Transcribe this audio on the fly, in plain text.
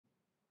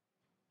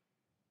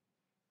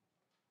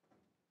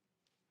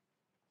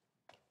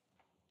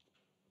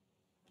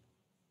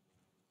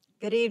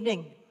Good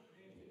evening.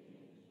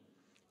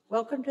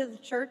 Welcome to the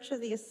Church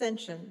of the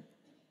Ascension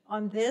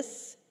on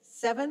this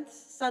 7th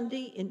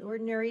Sunday in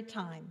Ordinary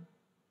Time.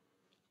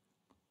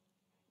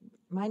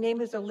 My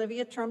name is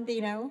Olivia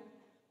Trombino.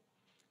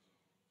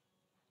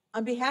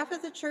 On behalf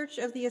of the Church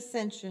of the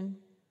Ascension,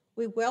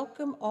 we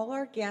welcome all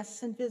our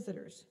guests and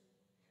visitors.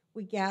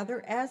 We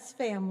gather as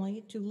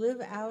family to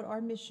live out our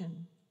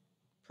mission,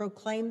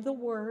 proclaim the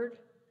Word,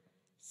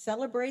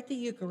 celebrate the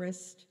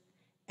Eucharist,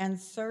 and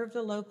serve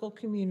the local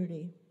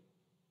community.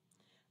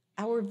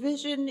 Our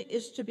vision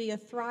is to be a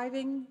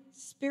thriving,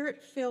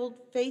 spirit-filled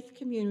faith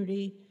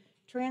community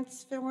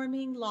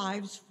transforming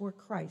lives for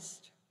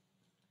Christ.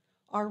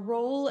 Our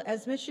role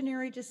as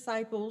missionary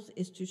disciples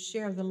is to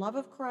share the love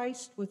of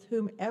Christ with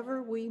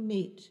whomever we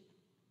meet.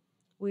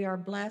 We are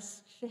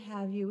blessed to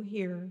have you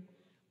here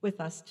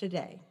with us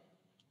today.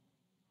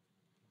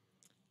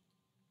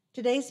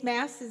 Today's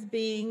Mass is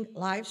being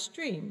live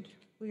streamed.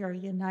 We are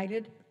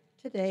united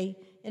today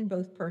in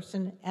both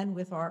person and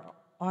with our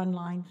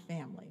online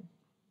family.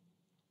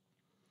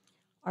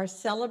 Our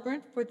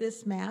celebrant for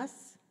this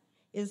Mass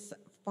is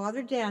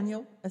Father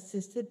Daniel,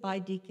 assisted by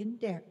Deacon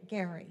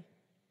Gary.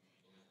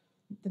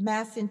 The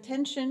Mass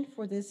intention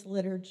for this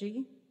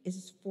liturgy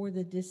is for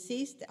the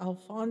deceased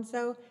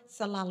Alfonso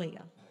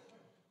Salalia.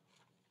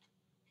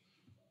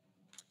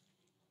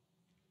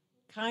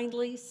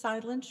 Kindly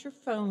silence your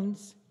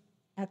phones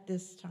at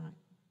this time.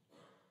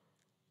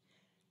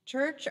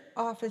 Church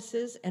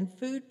offices and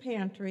food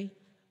pantry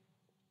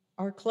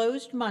are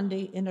closed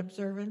Monday in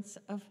observance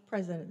of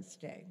President's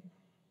Day.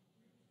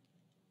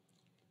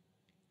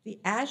 The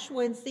Ash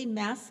Wednesday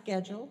Mass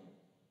schedule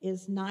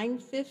is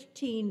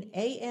 9:15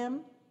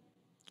 a.m.,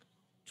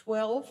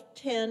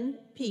 12:10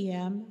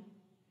 p.m.,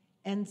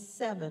 and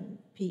 7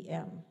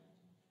 p.m.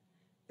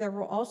 There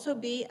will also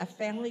be a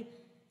family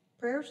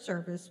prayer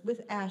service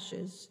with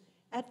ashes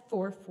at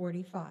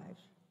 4:45.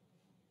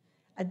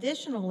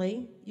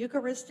 Additionally,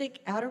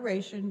 Eucharistic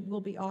adoration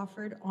will be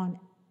offered on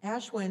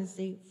Ash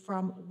Wednesday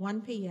from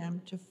 1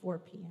 p.m. to 4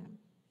 p.m.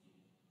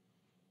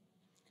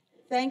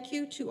 Thank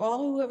you to all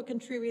who have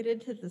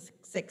contributed to the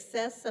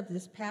success of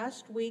this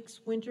past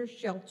week's winter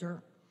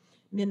shelter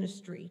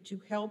ministry to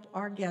help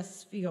our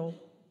guests feel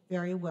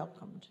very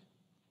welcomed.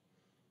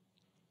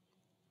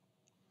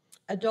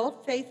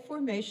 Adult Faith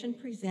Formation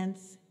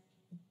presents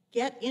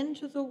Get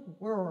Into the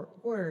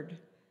Word,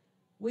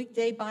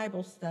 weekday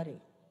Bible study.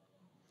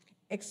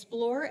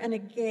 Explore and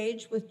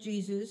engage with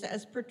Jesus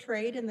as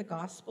portrayed in the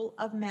Gospel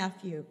of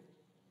Matthew.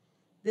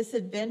 This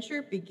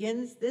adventure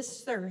begins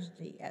this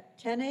Thursday at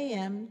 10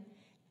 a.m.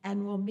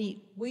 and will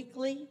meet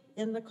weekly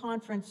in the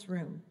conference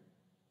room.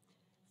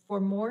 For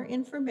more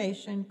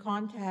information,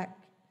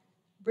 contact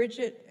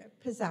Bridget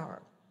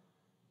Pizarro.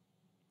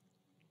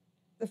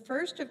 The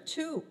first of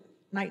two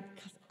Night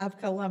of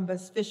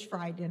Columbus Fish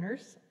Fry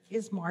dinners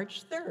is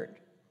March 3rd.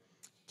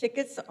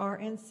 Tickets are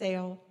in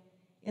sale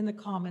in the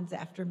Commons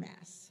after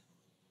Mass.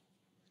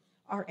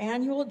 Our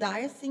annual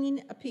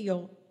diocesan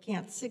appeal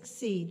can't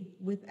succeed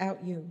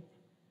without you.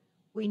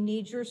 We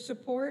need your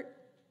support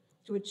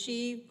to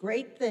achieve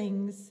great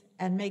things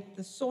and make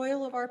the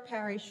soil of our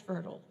parish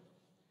fertile.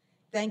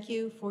 Thank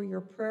you for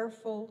your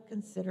prayerful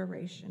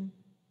consideration.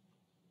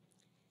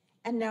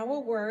 And now a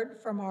word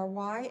from our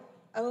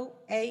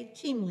YOA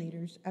team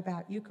leaders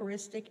about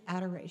Eucharistic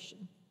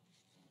adoration.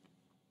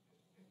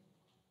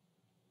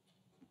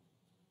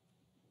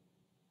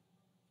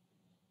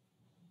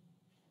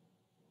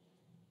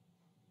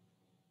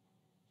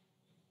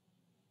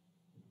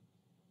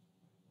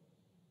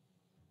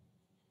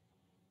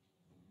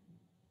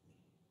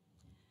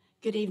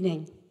 Good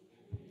evening.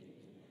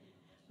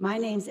 My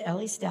name's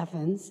Ellie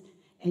Steffens,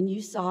 and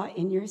you saw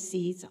in your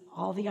seats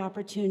all the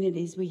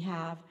opportunities we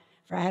have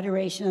for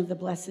adoration of the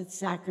Blessed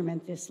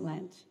Sacrament this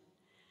Lent.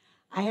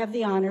 I have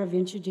the honor of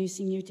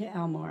introducing you to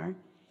Elmore.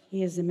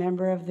 He is a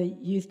member of the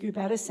youth group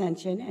at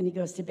Ascension, and he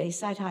goes to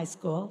Bayside High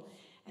School,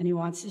 and he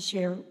wants to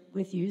share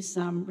with you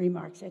some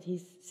remarks that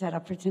he's set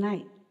up for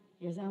tonight.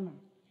 Here's Elmore.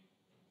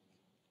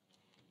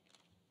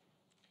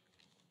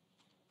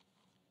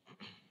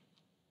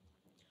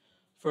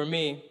 For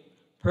me,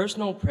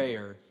 personal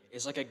prayer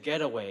is like a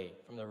getaway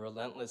from the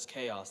relentless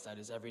chaos that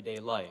is everyday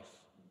life,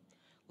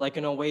 like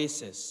an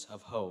oasis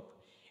of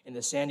hope in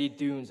the sandy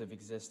dunes of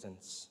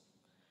existence.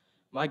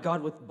 My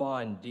bond with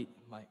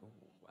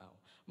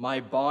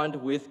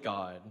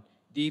God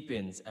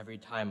deepens every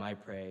time I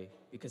pray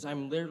because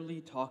I'm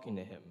literally talking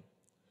to him.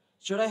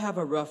 Should I have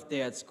a rough day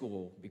at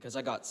school because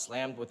I got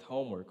slammed with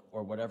homework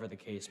or whatever the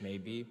case may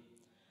be,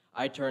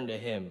 I turn to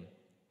him.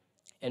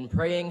 And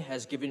praying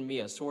has given me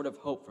a sort of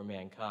hope for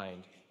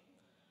mankind.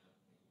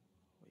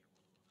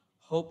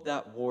 Hope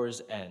that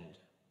wars end,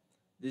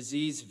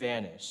 disease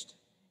vanished,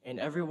 and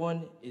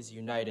everyone is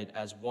united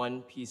as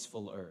one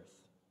peaceful earth.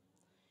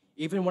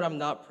 Even when I'm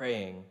not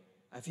praying,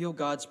 I feel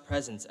God's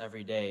presence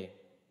every day.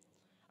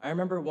 I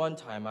remember one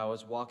time I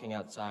was walking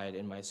outside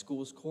in my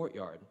school's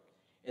courtyard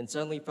and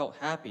suddenly felt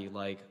happy,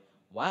 like,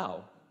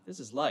 wow,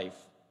 this is life,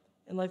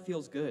 and life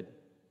feels good.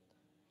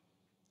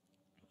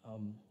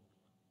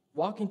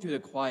 Walking through the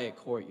quiet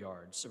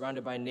courtyard,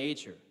 surrounded by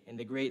nature and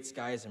the great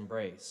sky's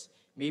embrace,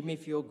 made me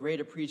feel great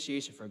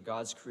appreciation for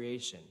God's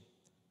creation,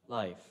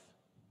 life.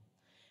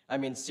 I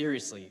mean,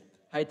 seriously,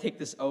 I'd take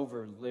this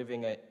over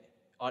living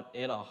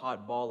in a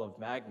hot ball of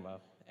magma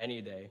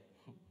any day.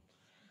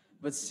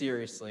 But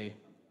seriously,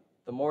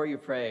 the more you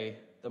pray,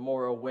 the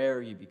more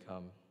aware you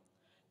become,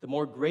 the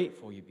more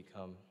grateful you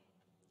become,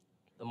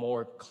 the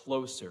more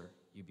closer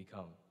you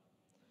become.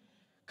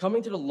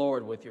 Coming to the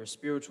Lord with your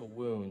spiritual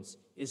wounds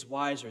is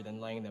wiser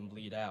than letting them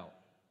bleed out.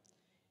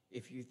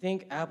 If you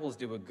think apples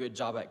do a good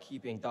job at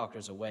keeping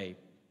doctors away,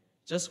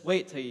 just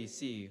wait till you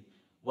see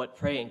what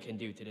praying can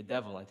do to the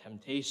devil and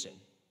temptation.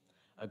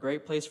 A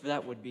great place for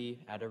that would be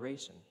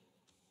adoration.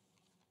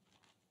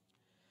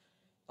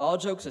 All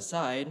jokes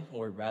aside,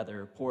 or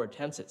rather poor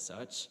attempts at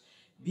such,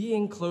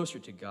 being closer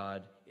to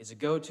God is a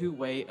go-to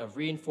way of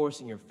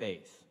reinforcing your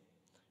faith,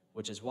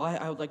 which is why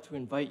I would like to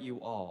invite you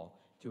all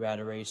to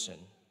adoration.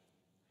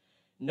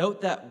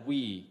 Note that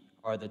we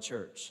are the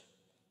church.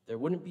 There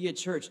wouldn't be a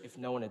church if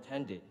no one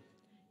attended,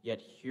 yet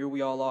here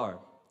we all are,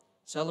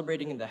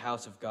 celebrating in the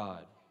house of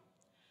God.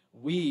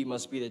 We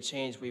must be the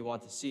change we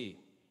want to see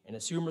and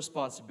assume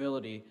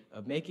responsibility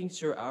of making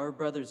sure our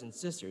brothers and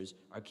sisters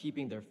are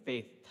keeping their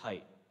faith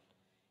tight.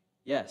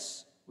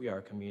 Yes, we are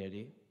a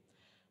community,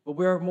 but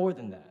we are more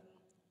than that.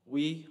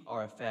 We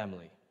are a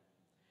family.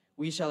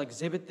 We shall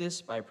exhibit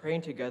this by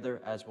praying together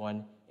as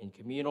one in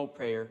communal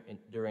prayer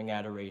during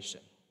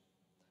adoration.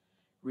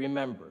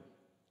 Remember,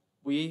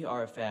 we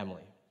are a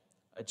family,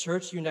 a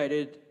church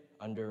united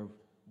under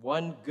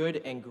one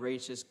good and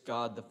gracious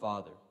God the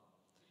Father.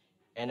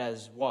 And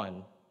as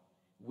one,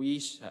 we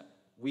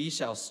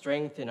shall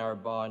strengthen our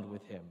bond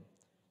with him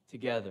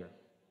together.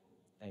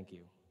 Thank you.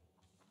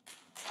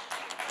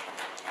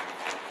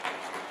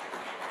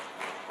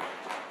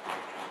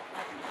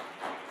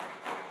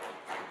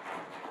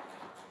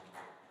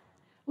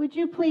 Would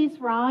you please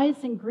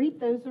rise and greet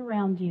those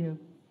around you?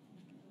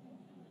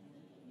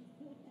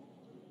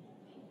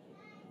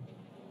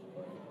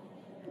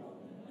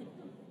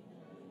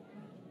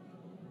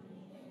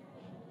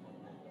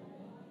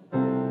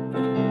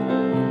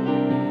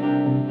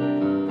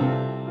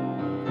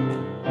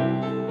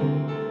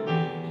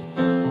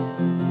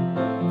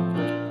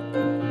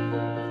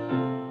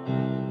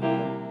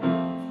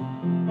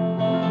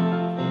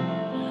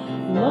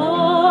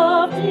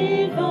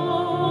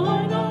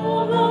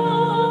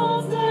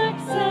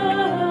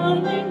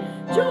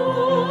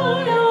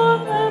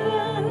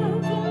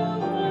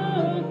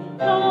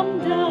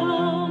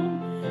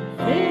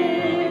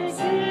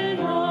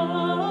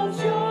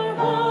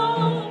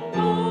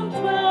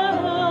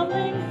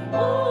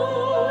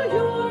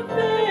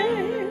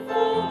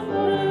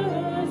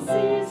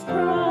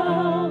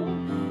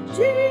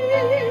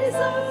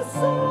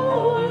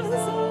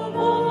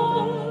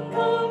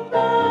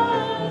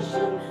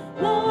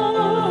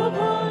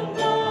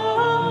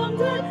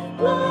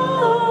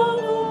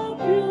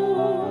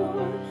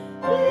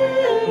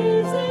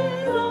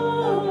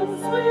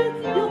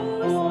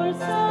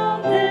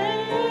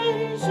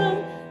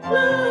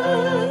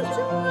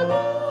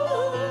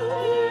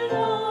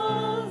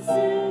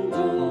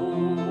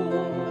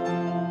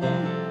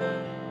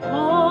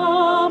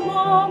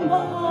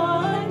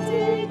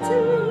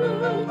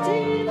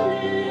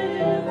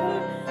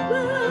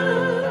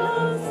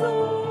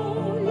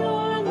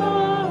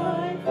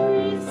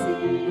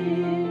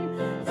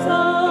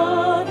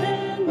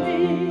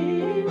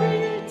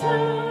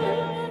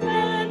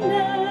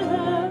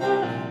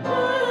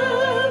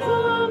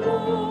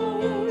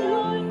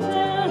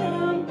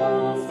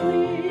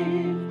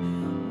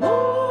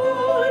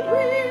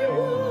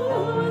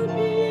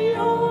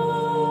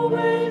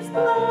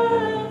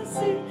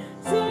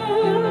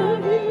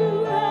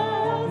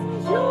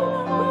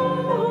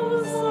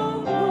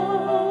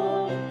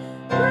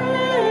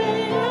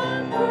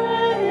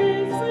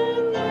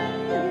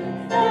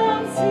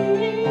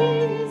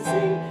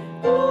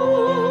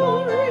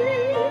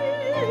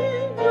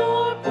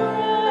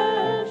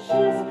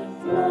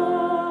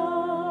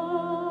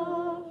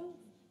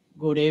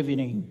 Good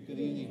evening. Good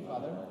evening,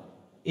 Father.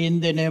 In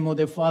the name of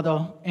the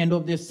Father, and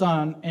of the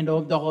Son, and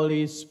of the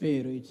Holy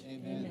Spirit.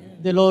 Amen.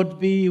 The Lord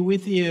be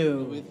with you.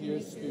 And with your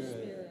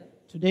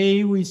spirit.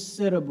 Today we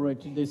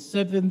celebrate the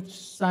seventh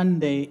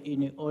Sunday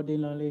in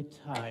ordinary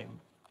time.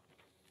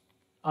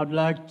 I'd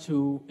like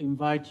to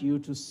invite you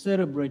to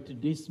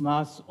celebrate this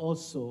Mass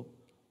also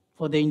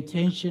for the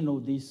intention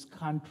of this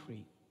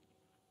country,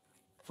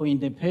 for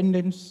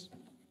independence,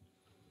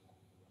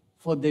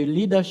 for the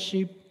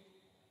leadership,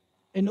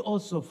 and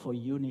also for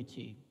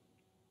unity.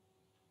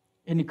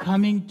 And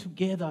coming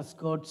together as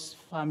God's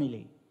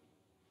family,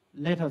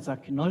 let us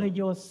acknowledge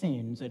our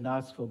sins and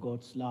ask for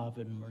God's love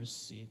and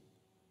mercy.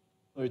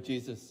 Lord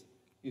Jesus,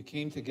 you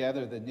came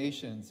together the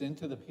nations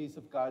into the peace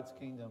of God's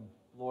kingdom.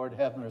 Lord,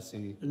 have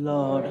mercy.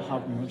 Lord,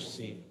 have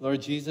mercy.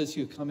 Lord Jesus,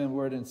 you come in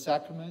word and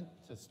sacrament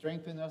to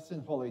strengthen us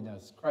in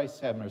holiness.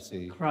 Christ, have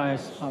mercy.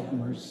 Christ, have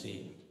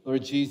mercy.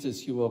 Lord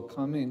Jesus, you will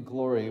come in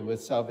glory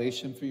with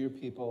salvation for your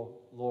people.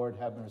 Lord,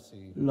 have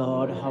mercy.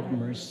 Lord, have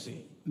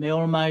mercy. May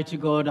Almighty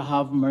God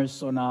have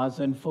mercy on us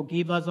and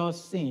forgive us our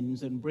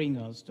sins and bring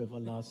us to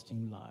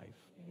everlasting life.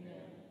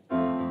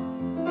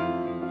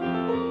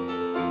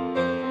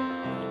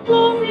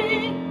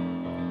 Glory,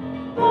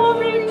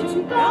 glory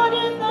to God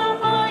in the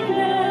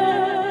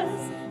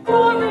highest.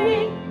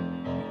 Glory,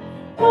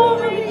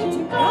 glory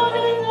to God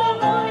in the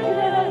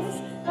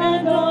highest.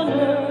 And on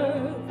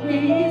earth,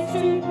 peace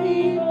to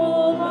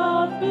people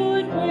of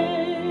good will.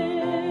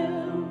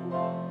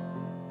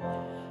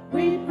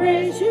 We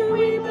praise you,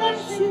 we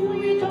bless you,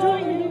 we adore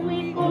you,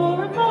 we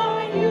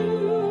glorify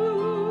you.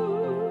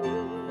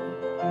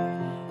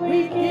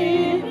 We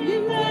give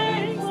you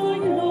thanks for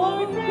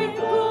your great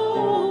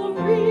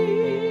glory.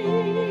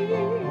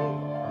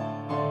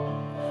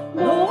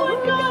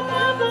 Lord God,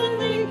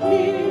 heavenly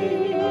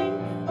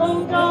King,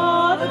 O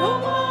God,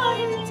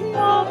 Almighty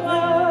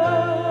Father.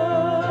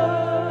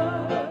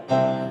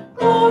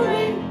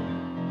 Glory,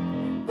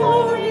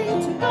 glory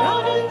to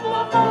God in the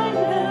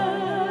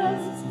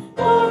highest.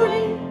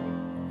 Glory,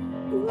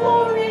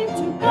 glory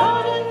to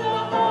God in the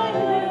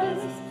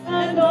highest.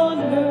 And on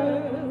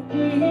earth,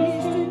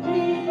 peace to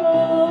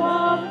people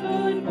of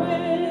good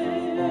will.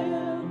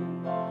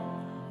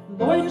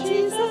 Lord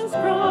Jesus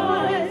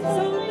Christ,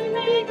 only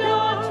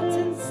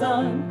begotten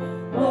Son,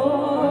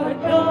 Lord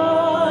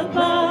God,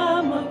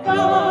 Lamb of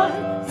God,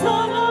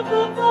 Son of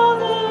the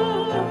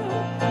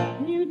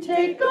Father, you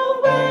take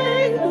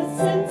away the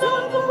sins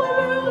of the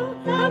world,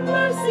 have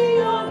mercy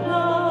on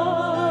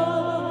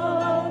us.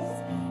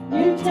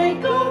 You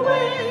take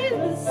away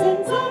the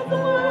sins of the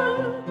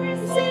world,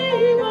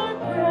 receive our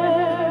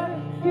prayer.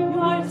 You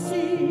are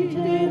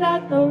seated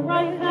at the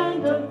right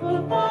hand of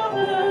the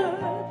Father,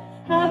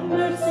 have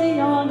mercy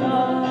on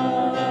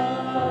us.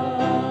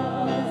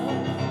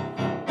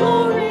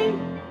 Glory,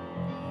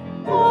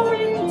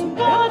 glory to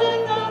God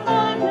in the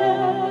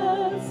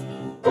highest.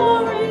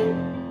 Glory,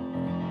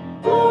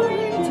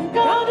 glory to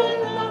God in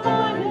the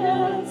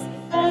highest.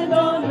 And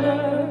on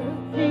earth,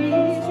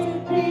 peace to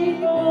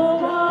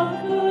people of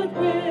good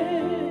will.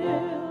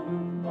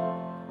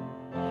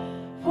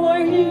 For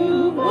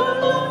you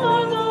alone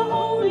are the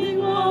Holy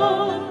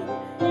One.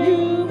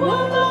 You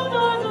alone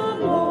are the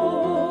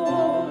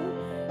Lord.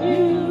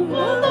 You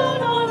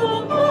alone are the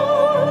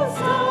Most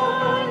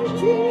High,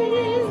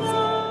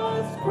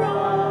 Jesus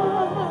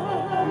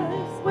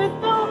Christ. With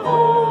the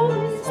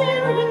Holy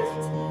Spirit,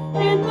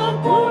 in the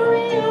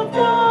glory of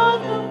God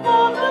the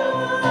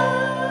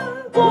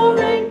Father.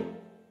 Glory,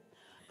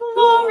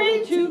 glory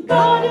to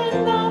God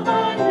in the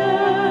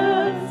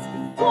highest.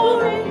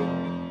 Glory,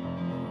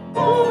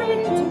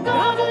 glory to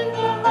God in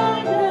the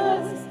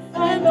highest,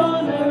 and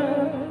on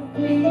earth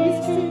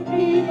peace to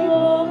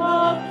people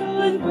of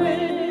good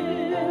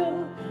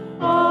will.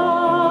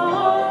 Amen.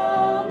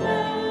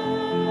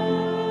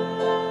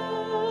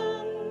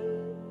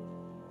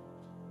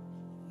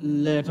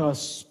 Let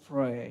us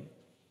pray.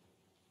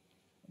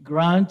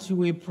 Grant,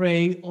 we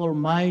pray,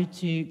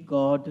 Almighty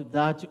God,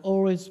 that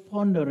always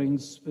pondering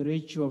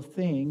spiritual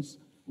things,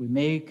 we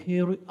may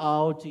carry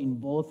out in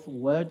both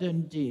word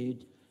and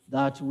deed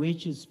that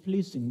which is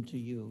pleasing to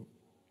you.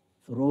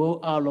 Through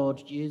our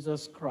Lord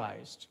Jesus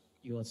Christ,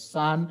 your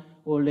Son,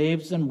 who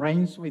lives and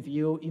reigns with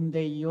you in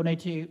the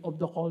unity of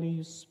the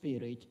Holy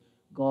Spirit,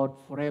 God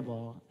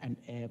forever and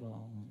ever.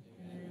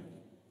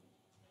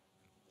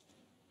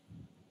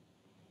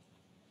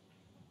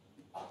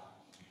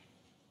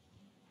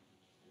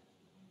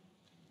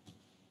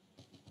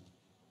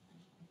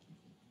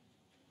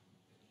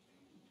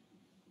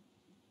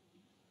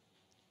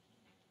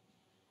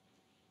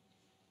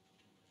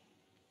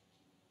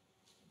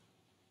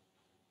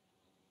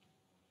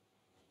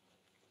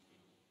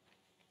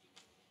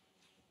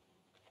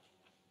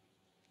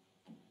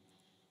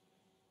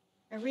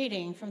 A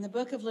reading from the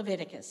book of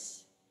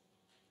Leviticus.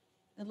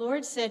 The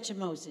Lord said to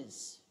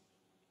Moses,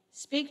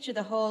 "Speak to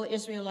the whole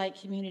Israelite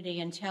community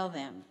and tell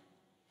them,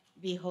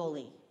 'Be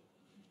holy,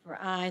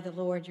 for I, the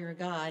Lord your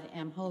God,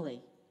 am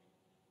holy.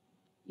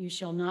 You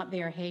shall not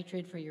bear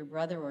hatred for your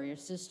brother or your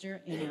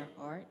sister in your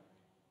heart.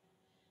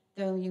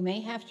 Though you may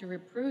have to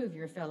reprove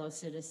your fellow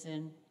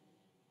citizen,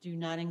 do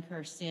not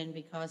incur sin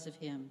because of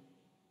him.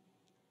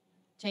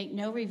 Take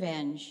no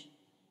revenge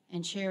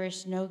and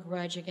cherish no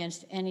grudge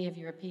against any of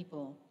your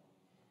people.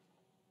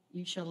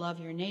 You shall love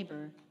your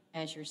neighbor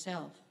as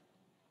yourself.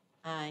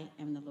 I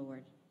am the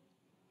Lord.'"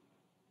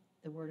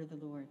 The word of the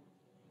Lord.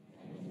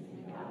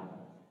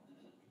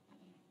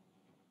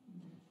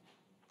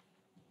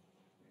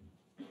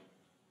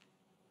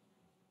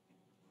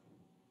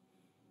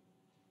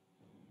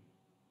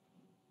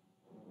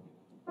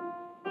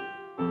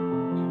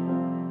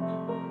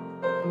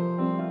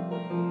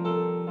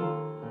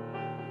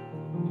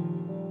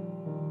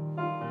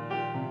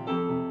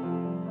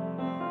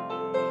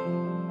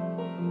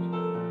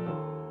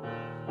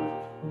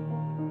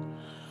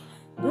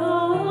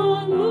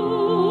 The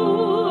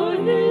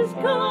Lord is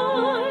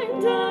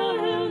kind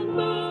and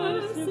merciful.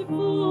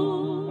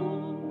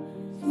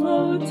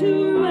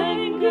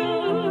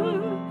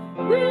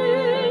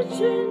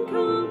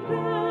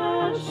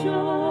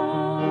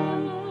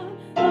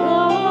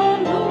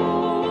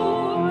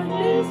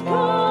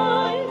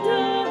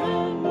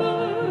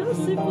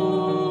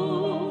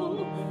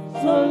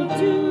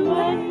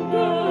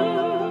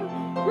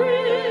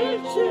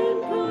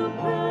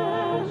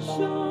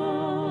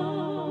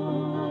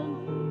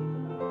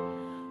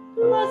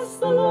 Bless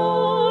the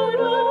Lord,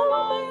 O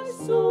my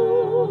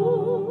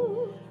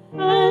soul,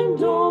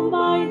 and all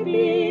my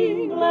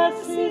being,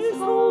 bless his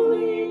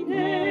holy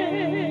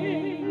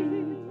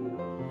name.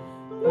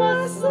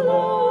 Bless the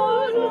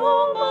Lord,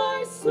 O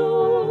my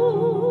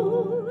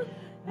soul,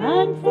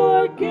 and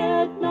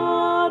forget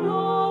not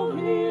all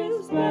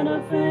his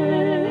benefits.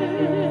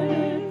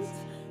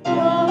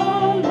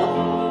 The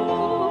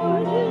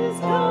Lord is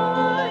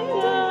kind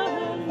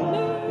and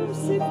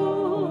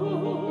merciful,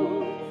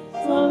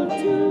 slow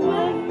to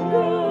anger,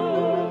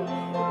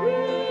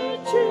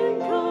 rich in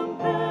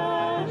compassion.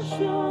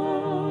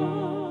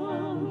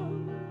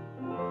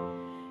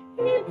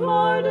 He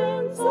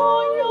pardons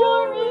all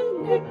your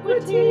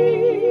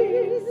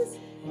iniquities.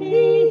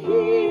 He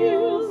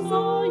heals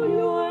all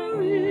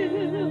your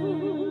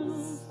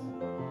ills.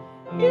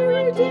 He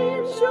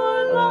redeems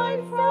your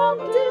life from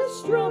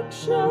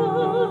destruction.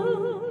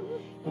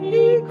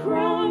 He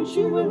crowns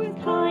you with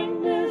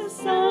kindness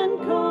and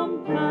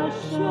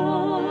compassion.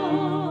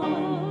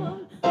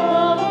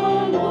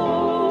 The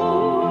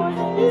Lord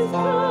is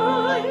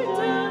kind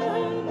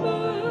and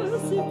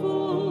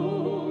merciful,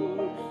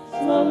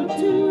 slow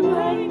to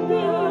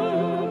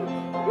anger,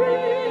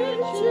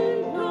 rich in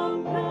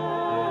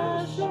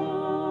compassion.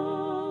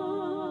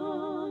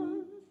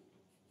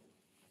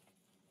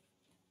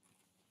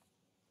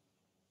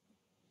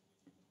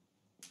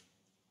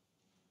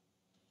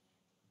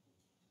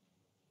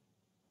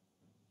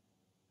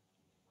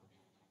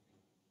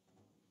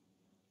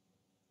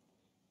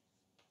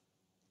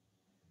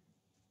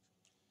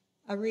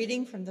 A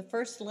reading from the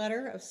first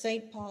letter of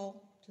St.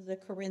 Paul to the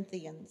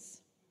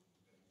Corinthians.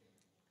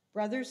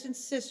 Brothers and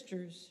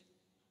sisters,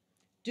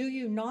 do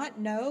you not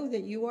know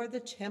that you are the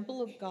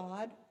temple of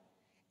God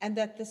and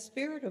that the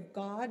Spirit of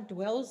God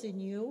dwells in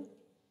you?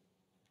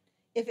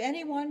 If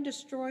anyone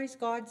destroys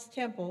God's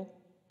temple,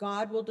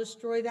 God will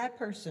destroy that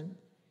person,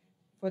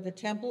 for the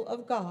temple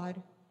of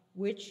God,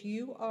 which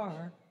you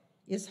are,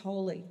 is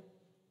holy.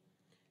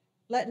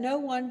 Let no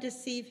one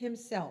deceive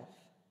himself.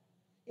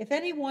 If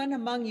anyone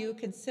among you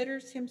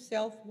considers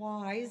himself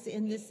wise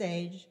in this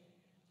age,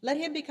 let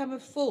him become a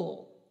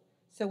fool,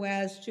 so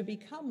as to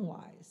become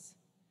wise.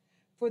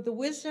 For the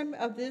wisdom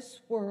of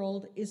this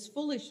world is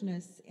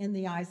foolishness in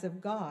the eyes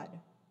of God.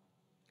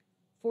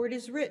 For it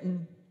is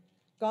written,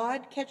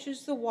 God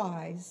catches the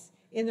wise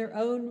in their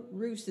own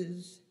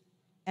ruses,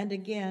 and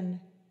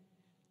again,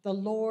 the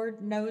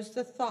Lord knows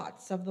the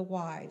thoughts of the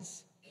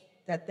wise,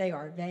 that they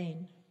are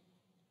vain.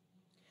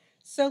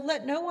 So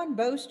let no one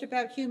boast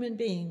about human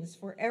beings,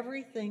 for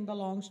everything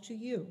belongs to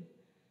you.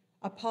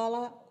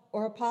 Apollos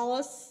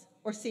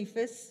or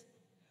Cephas,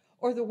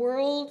 or the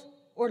world,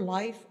 or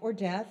life, or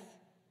death,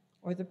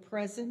 or the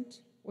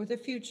present, or the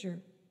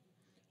future.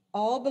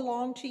 All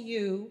belong to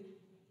you,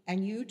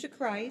 and you to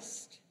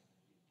Christ,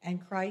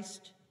 and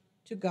Christ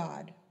to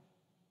God.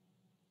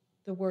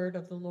 The word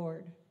of the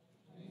Lord.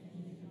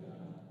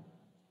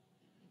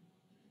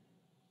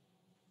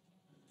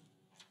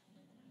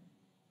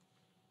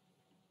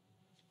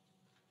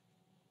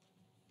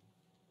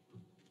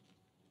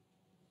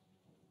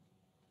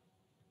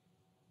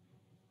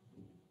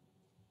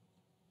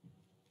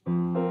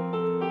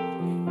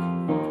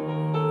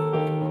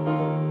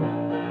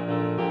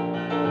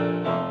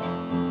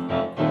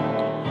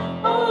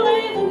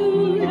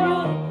 Alleluia,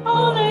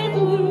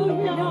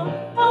 alleluia,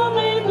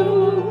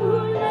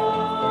 alleluia.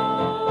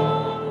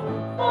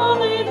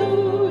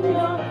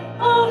 Alleluia,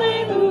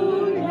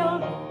 alleluia,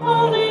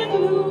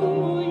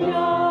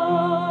 alleluia.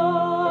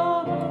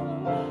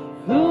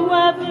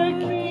 Whoever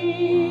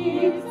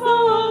keeps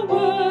the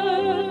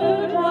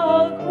word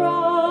of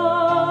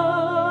Christ,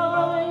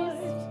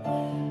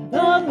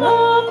 the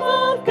love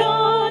of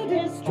God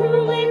is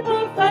truly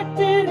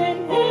perfected in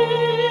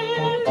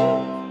him.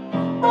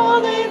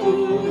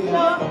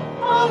 Alleluia,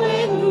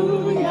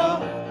 alleluia,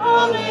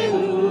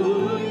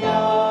 alleluia.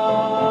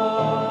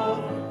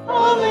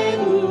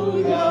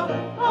 Alleluia,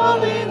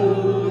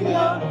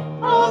 alleluia,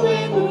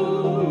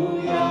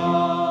 alleluia.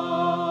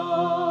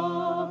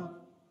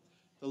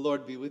 The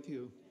Lord be with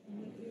you.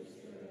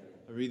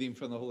 A reading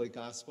from the Holy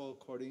Gospel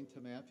according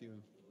to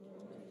Matthew.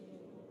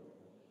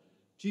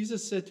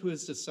 Jesus said to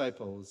his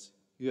disciples,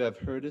 "You have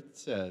heard it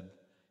said,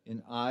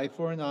 an eye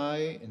for an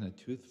eye and a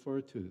tooth for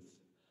a tooth.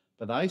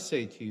 But I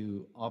say to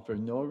you, offer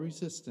no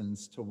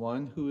resistance to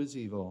one who is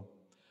evil.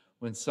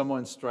 When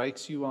someone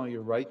strikes you on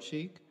your right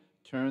cheek,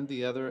 turn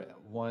the other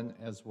one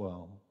as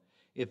well.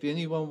 If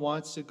anyone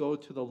wants to go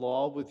to the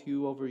law with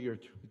you over your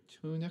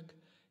tunic,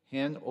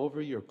 hand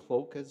over your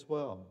cloak as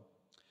well.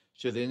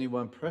 Should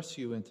anyone press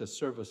you into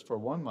service for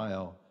 1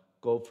 mile,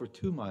 go for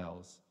 2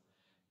 miles.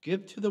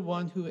 Give to the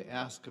one who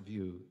asks of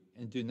you,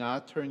 and do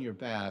not turn your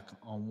back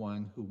on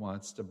one who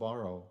wants to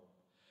borrow.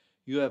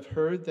 You have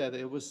heard that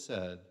it was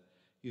said,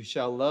 you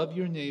shall love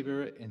your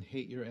neighbor and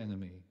hate your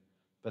enemy.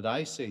 But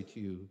I say to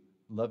you,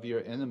 love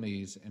your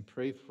enemies and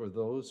pray for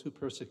those who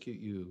persecute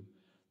you,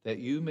 that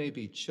you may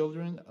be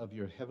children of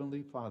your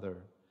heavenly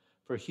Father.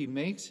 For he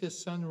makes his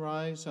sun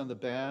rise on the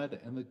bad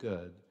and the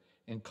good,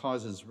 and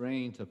causes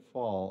rain to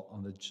fall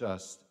on the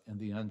just and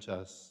the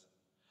unjust.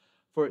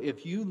 For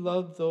if you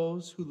love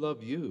those who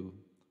love you,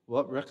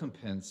 what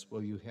recompense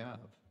will you have?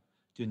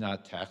 Do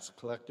not tax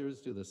collectors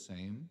do the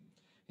same?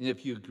 And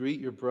if you greet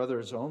your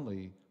brothers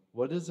only,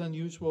 what is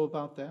unusual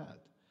about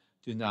that?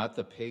 Do not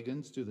the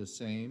pagans do the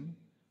same?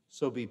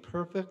 So be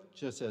perfect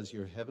just as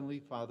your heavenly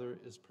Father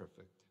is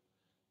perfect.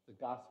 The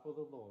gospel of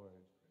the Lord.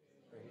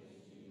 Praise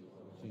to you,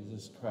 Lord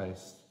Jesus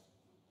Christ.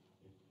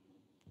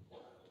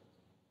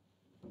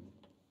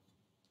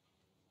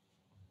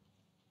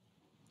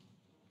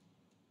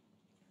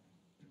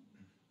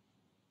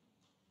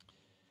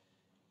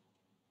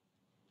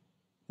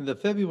 In the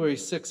February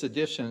 6th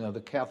edition of the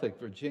Catholic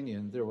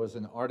Virginian, there was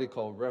an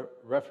article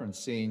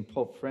referencing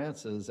Pope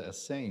Francis as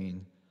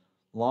saying,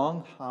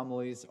 "Long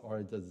homilies are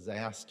a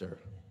disaster."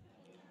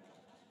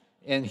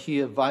 And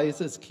he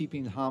advises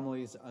keeping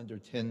homilies under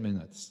 10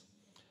 minutes.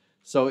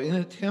 So in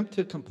an attempt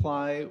to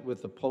comply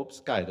with the Pope's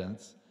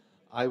guidance,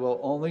 I will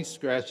only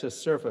scratch the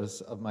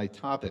surface of my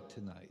topic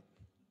tonight.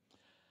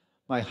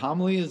 My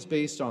homily is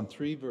based on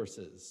 3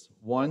 verses,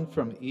 one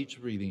from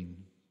each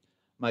reading.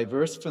 My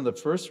verse from the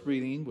first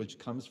reading, which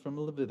comes from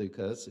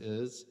Leviticus,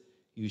 is,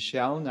 "You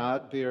shall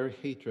not bear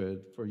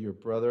hatred for your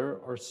brother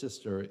or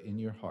sister in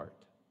your heart."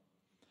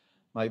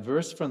 My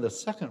verse from the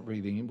second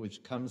reading,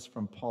 which comes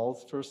from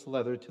Paul's first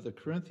letter to the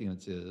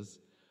Corinthians, is,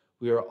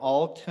 "We are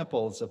all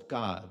temples of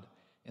God,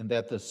 and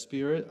that the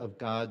Spirit of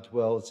God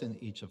dwells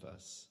in each of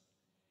us."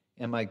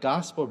 And my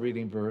gospel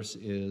reading verse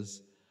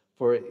is,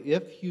 "For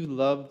if you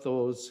love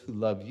those who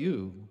love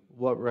you,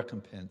 what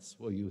recompense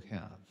will you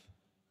have?"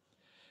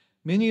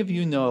 Many of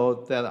you know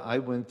that I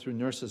went through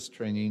nurses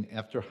training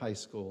after high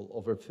school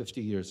over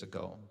 50 years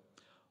ago.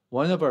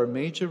 One of our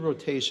major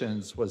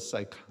rotations was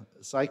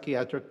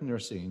psychiatric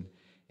nursing,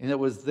 and it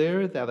was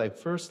there that I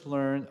first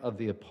learned of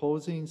the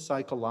opposing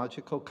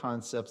psychological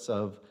concepts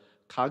of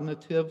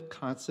cognitive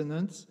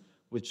consonance,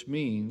 which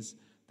means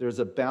there's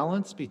a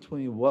balance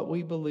between what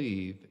we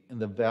believe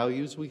and the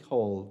values we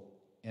hold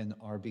and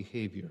our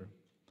behavior.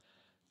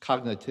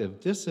 Cognitive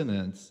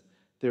dissonance,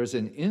 there's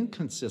an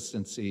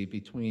inconsistency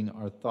between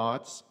our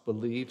thoughts,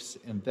 beliefs,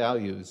 and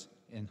values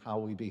and how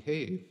we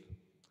behave.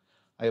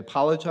 I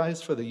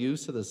apologize for the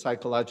use of the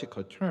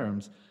psychological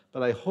terms,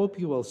 but I hope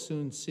you will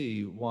soon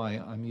see why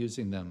I'm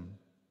using them.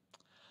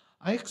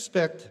 I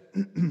expect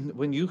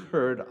when you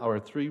heard our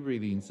 3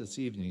 readings this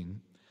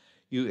evening,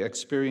 you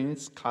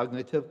experienced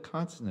cognitive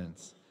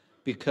consonance,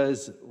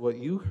 because what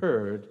you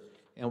heard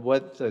and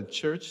what the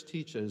church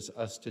teaches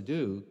us to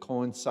do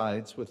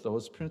coincides with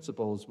those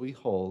principles we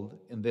hold,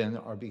 and then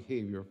our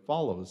behavior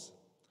follows.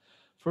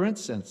 For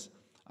instance,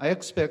 I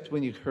expect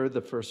when you heard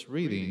the first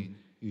reading,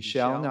 "You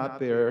shall not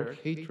bear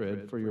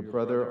hatred for your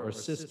brother or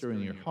sister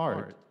in your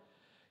heart,"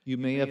 you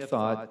may have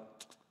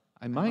thought,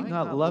 "I might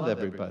not love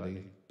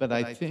everybody, but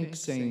I think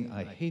saying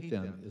I hate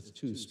them is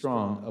too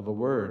strong of a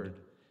word."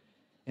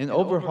 And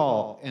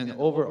overall,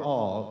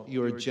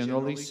 you are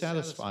generally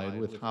satisfied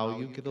with how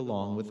you get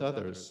along with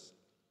others.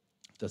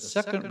 The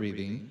second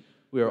reading,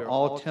 "We are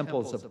all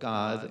temples of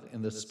God,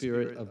 and the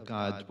Spirit of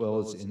God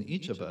dwells in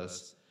each of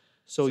us,"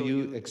 so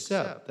you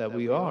accept that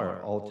we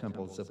are all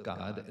temples of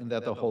God and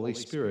that the Holy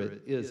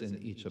Spirit is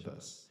in each of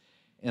us.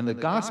 And the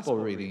gospel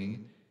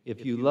reading,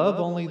 "If you love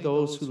only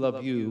those who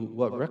love you,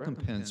 what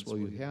recompense will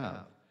you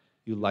have?"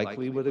 You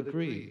likely would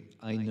agree,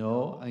 "I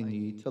know I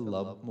need to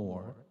love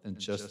more than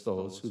just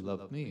those who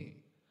love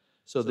me."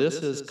 So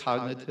this is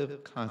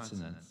cognitive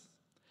consonance.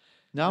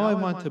 Now I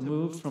want to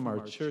move from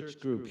our church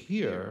group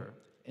here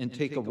and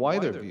take a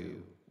wider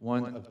view,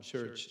 one of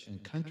church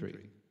and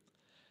country.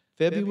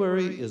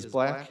 February is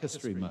Black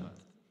History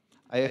Month.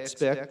 I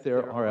expect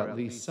there are at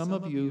least some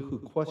of you who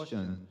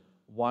question,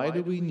 why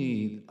do we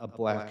need a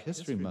Black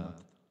History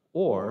Month?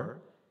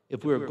 Or,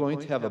 if we're going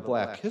to have a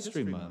Black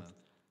History Month,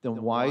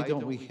 then why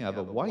don't we have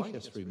a White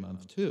History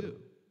Month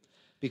too?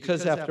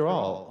 Because after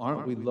all,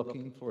 aren't we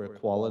looking for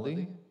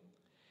equality?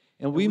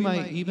 And we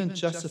might even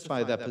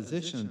justify that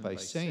position by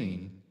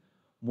saying,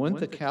 wouldn't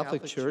the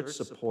Catholic Church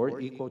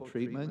support equal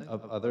treatment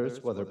of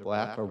others, whether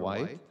black or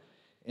white,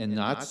 and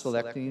not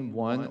selecting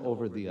one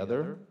over the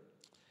other?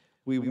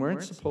 We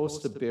weren't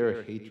supposed to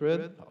bear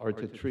hatred or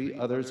to treat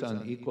others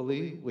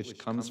unequally, which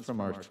comes from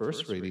our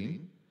first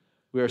reading.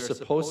 We are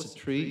supposed to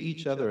treat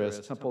each other as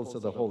temples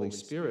of the Holy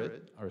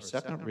Spirit, our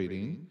second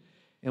reading,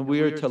 and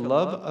we are to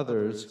love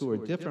others who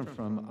are different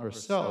from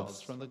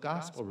ourselves from the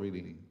gospel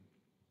reading.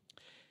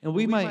 And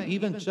we might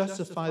even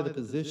justify the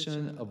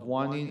position of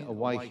wanting a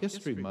White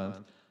History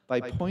Month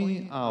by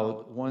pointing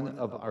out one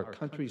of our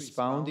country's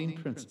founding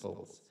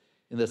principles.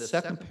 In the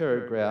second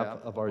paragraph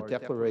of our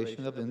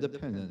Declaration of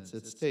Independence,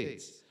 it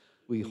states,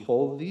 "We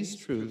hold these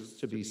truths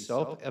to be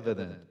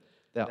self-evident,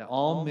 that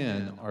all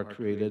men are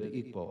created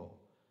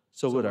equal."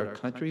 So would our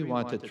country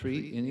want to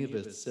treat any of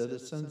its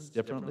citizens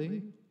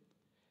differently?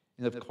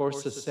 And of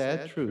course, the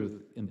sad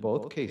truth in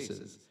both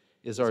cases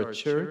is our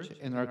church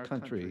and our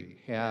country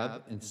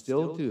have and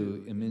still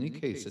do, in many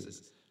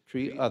cases,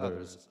 treat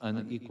others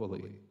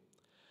unequally.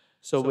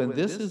 So when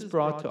this is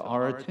brought to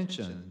our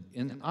attention,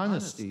 in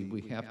honesty,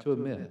 we have to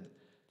admit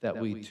that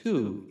we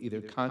too,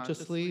 either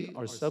consciously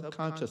or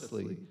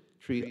subconsciously,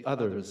 treat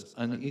others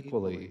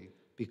unequally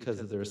because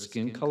of their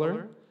skin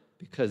color,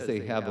 because they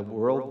have a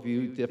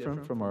worldview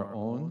different from our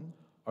own,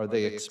 or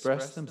they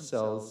express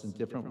themselves in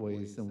different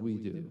ways than we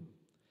do.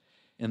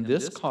 And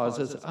this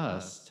causes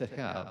us to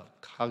have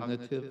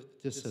cognitive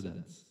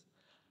dissonance.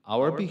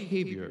 Our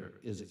behavior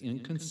is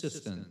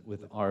inconsistent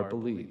with our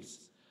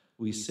beliefs.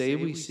 We say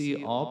we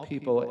see all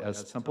people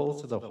as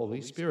temples of the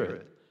Holy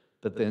Spirit,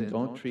 but then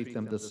don't treat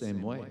them the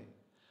same way.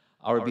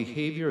 Our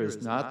behavior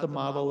is not the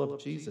model of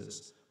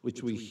Jesus,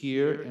 which we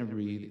hear and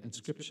read in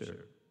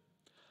Scripture.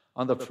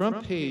 On the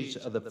front page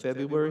of the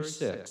February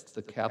 6th,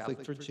 the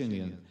Catholic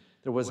Virginian,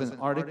 there was an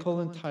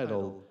article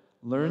entitled,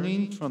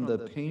 "Learning from the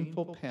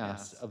Painful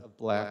Past of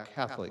Black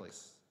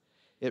Catholics."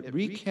 It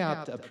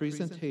recapped a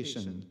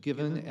presentation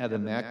given at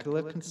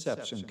Immaculate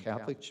Conception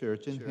Catholic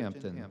Church in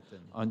Hampton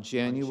on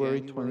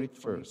January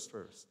 21st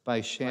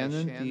by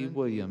Shannon D.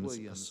 Williams,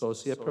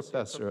 Associate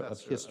Professor of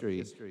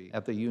History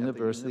at the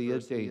University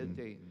of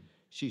Dayton.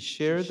 She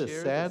shared the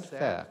sad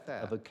fact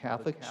of a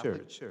Catholic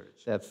Church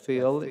that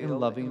failed in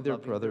loving their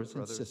brothers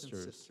and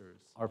sisters,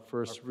 our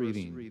first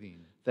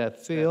reading,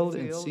 that failed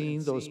in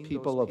seeing those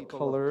people of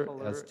color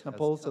as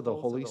temples of the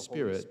Holy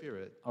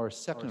Spirit, our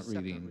second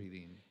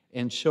reading,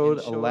 and showed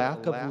a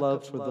lack of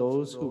love for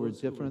those who were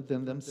different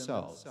than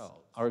themselves,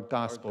 our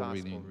gospel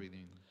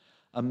reading.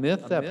 A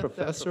myth that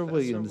Professor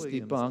Williams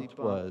debunked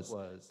was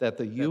that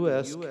the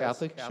U.S.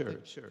 Catholic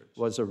Church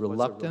was a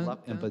reluctant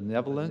and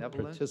benevolent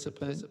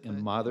participant in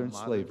modern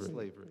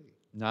slavery.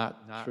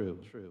 Not true.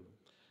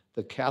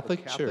 The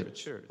Catholic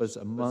Church was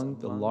among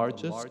the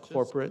largest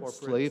corporate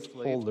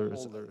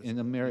slaveholders in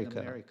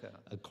America,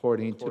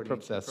 according to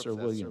Professor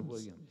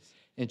Williams.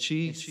 And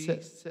she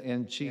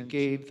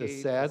gave the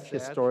sad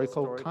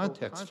historical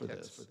context for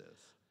this.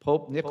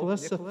 Pope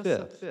Nicholas V,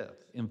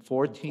 in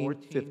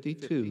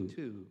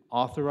 1452,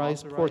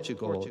 authorized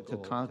Portugal to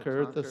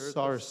conquer the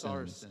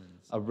Saracens,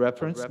 a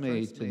reference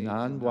made to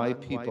non-white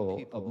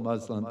people of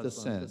Muslim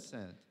descent,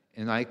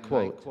 and I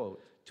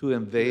quote, "to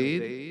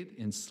invade,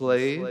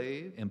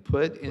 enslave, and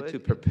put into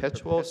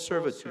perpetual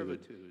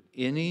servitude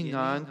any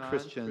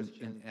non-Christian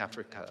in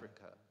Africa,"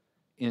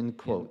 end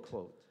quote.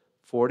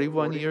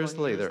 41 years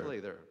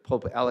later,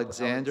 Pope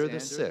Alexander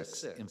VI,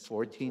 in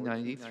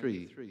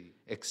 1493,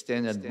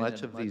 extended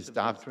much of these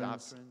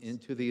doctrines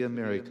into the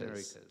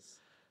Americas.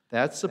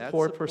 That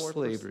support for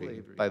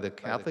slavery by the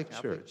Catholic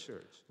Church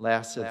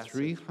lasted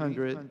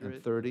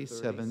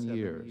 337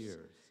 years.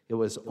 It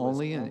was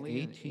only in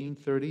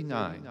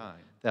 1839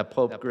 that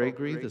Pope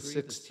Gregory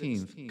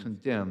XVI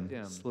condemned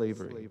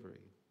slavery.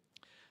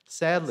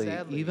 Sadly,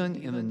 even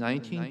in the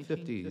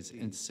 1950s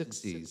and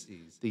 60s,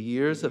 the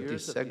years of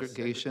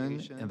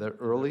desegregation and the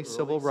early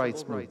civil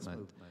rights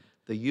movement,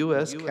 the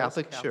U.S.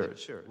 Catholic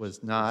Church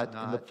was not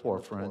in the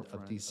forefront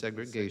of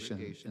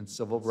desegregation and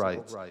civil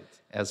rights.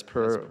 As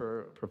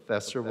per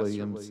Professor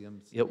Williams,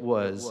 it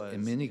was,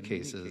 in many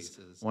cases,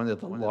 one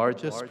of the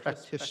largest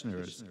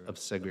practitioners of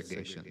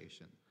segregation.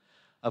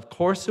 Of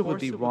course, it would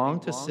be wrong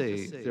to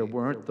say there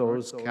weren't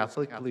those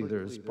Catholic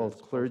leaders,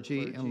 both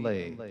clergy and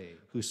lay,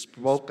 who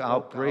spoke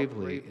out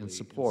bravely in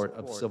support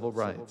of civil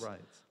rights.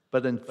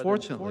 But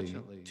unfortunately,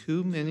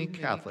 too many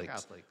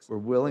Catholics were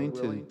willing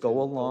to go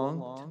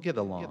along to get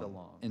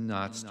along and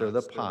not stir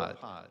the pot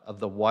of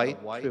the white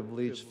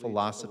privilege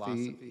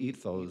philosophy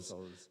ethos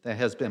that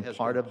has been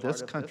part of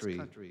this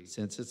country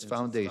since its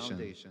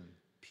foundation.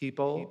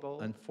 People,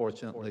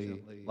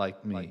 unfortunately,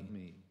 like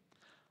me.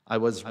 I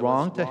was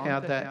wrong to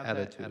have that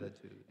attitude,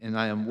 and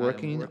I am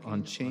working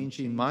on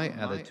changing my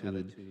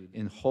attitude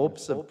in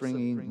hopes of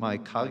bringing my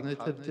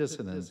cognitive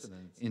dissonance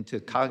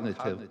into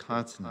cognitive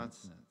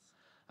consonance.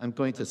 I'm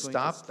going to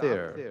stop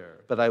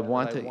there, but I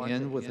want to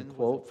end with a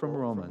quote from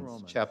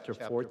Romans chapter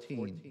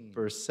 14,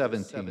 verse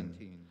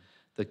 17.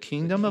 "The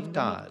kingdom of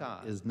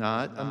God is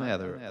not a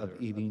matter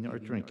of eating or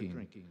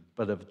drinking,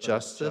 but of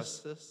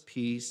justice,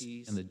 peace,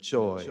 and the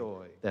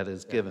joy that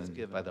is given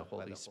by the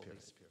Holy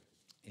Spirit."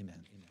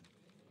 Amen.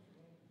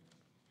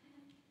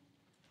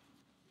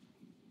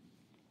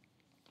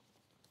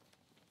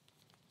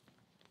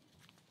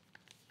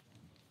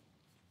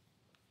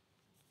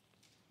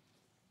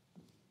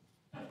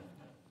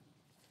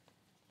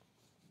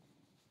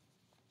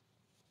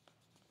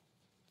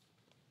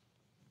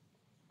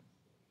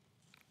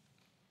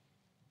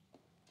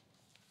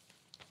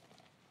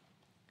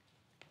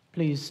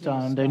 Please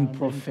stand and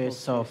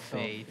profess our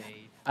faith.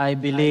 I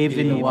believe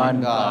in one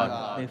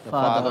God, the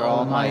Father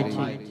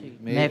Almighty,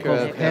 maker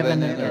of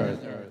heaven and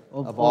earth,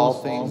 of all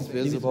things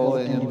visible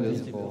and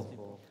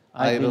invisible.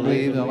 I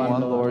believe in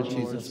one Lord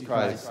Jesus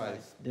Christ,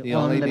 the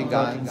only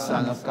begotten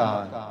Son of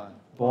God,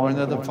 born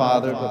of the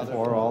Father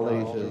before all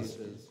ages,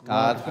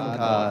 God from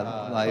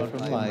God, light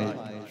from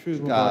light, true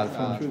God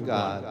from true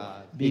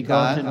God,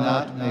 begotten,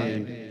 not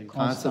made,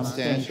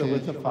 consubstantial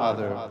with the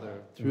Father.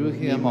 Through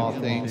him all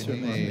things were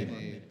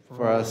made.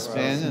 For our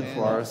sin and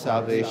for our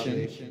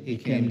salvation, he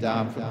came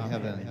down from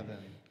heaven,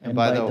 and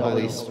by the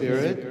Holy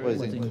Spirit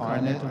was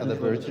incarnate of the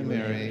Virgin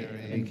Mary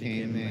and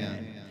became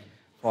man.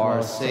 For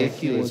our sake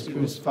he was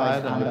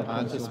crucified under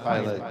Pontius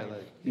Pilate.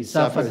 He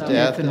suffered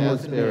death and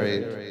was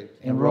buried,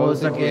 and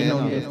rose again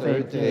on the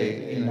third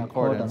day in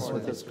accordance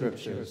with the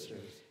Scriptures.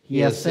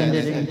 He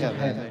ascended into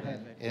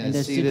heaven and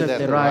is seated at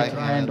the right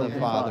hand of the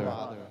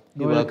Father.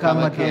 He will come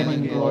again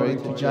in glory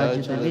to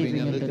judge the living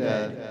and the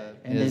dead,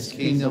 and his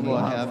kingdom will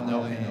have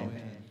no end.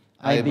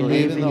 I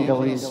believe in the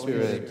Holy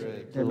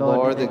Spirit, the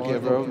Lord, the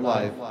giver of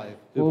life,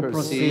 who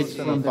proceeds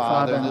from the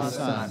Father and the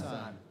Son,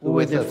 who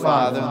with the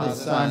Father and the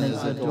Son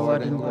is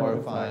adored and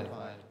glorified,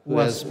 who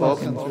has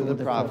spoken through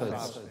the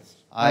prophets.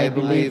 I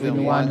believe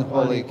in one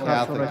holy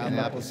Catholic and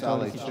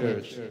Apostolic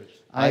Church.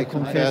 I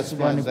confess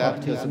one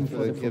baptism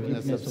for the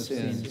forgiveness of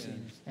sins,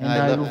 and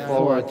I look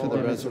forward to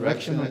the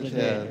resurrection of the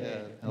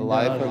dead and the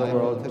life of the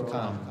world to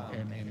come.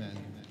 Amen.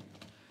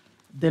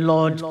 The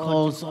Lord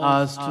calls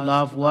us to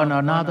love one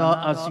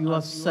another as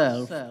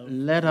yourself.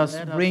 Let us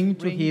bring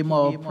to him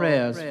our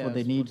prayers for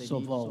the needs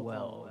of our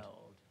world.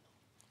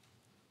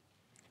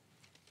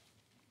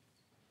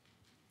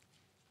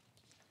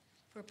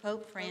 For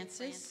Pope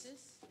Francis,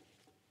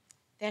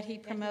 that he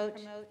promote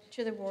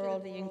to the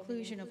world the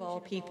inclusion of all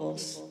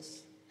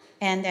peoples,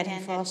 and that he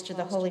foster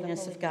the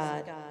holiness of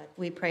God,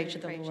 we pray to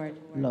the Lord.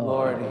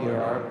 Lord, hear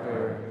our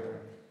prayer.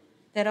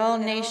 That all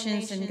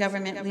nations and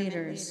government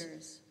leaders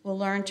will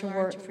learn to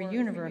work for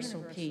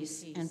universal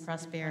peace and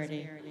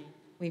prosperity,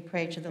 we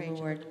pray to the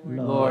Lord.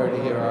 Lord,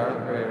 hear our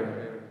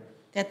prayer.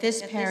 That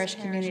this parish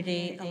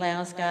community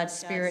allows God's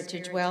Spirit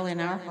to dwell in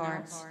our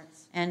hearts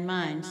and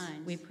minds,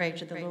 we pray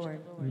to the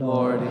Lord.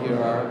 Lord, hear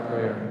our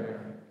prayer.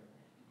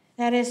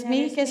 That as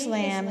meek as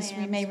lambs,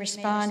 we may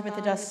respond with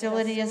the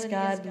docility as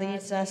God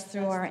leads us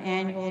through our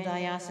annual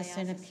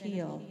diocesan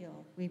appeal,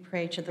 we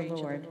pray to the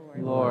Lord.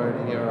 Lord,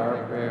 hear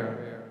our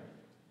prayer.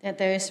 That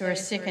those who are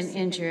sick and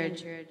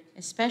injured,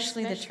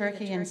 especially the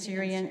Turkey and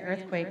Syrian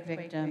earthquake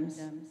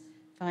victims,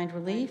 find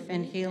relief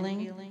and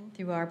healing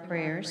through our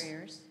prayers.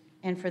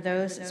 And for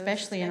those,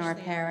 especially in our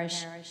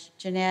parish,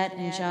 Jeanette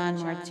and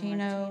John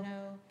Martino,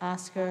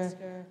 Oscar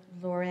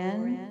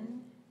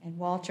Loren, and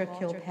Walter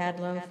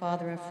Kilpadlow,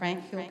 father of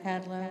Frank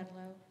Kilpadlow,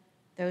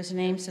 those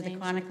names of the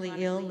chronically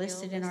ill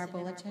listed in our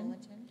bulletin,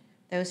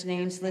 those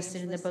names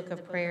listed in the book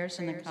of prayers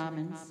in the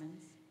Commons,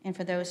 and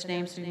for those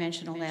names we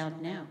mention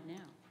aloud now.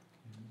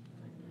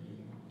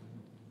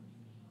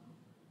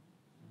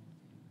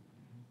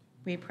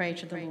 We pray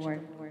to the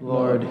Lord.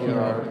 Lord, hear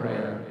our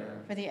prayer.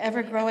 For the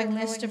ever-growing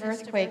list of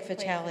earthquake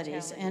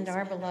fatalities and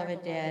our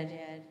beloved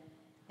dead,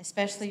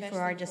 especially for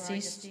our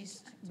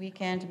deceased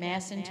weekend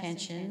mass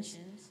intentions,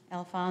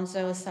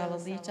 Alfonso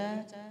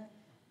Salalita,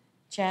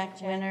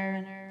 Jack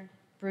Winner,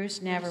 Bruce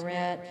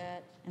Navarrete,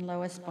 and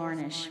Lois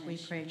Barnish, we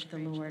pray to the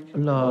Lord.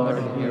 Lord,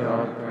 hear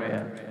our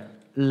prayer.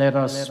 Let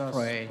us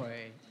pray.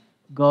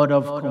 God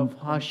of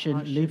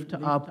compassion, lift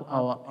up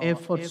our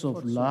efforts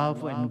of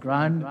love and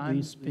grant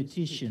these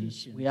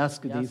petitions. We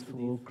ask this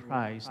through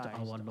Christ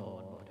our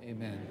Lord.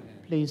 Amen.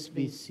 Please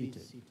be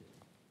seated.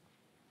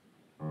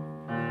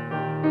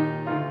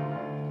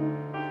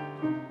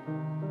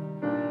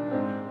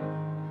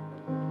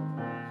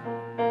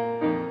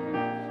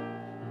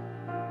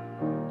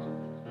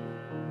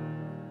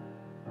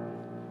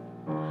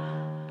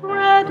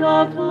 Bread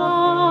of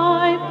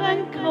life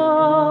and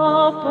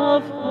cup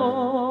of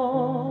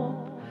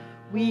hope,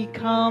 we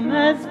come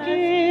as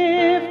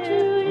gift to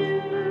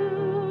you.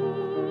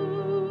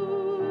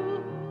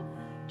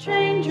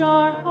 Change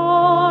our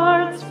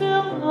hearts,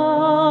 fill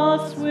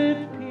us with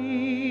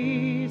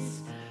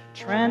peace,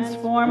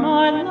 transform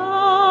our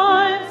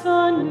lives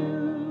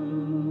anew.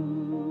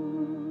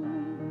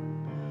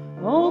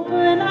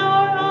 Open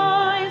our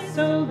eyes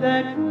so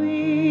that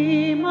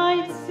we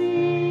might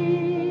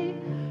see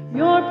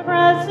your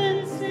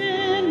presence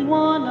in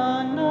one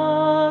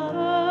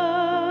another,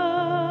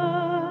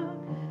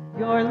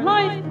 your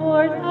life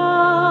poured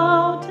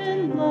out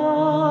in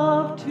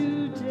love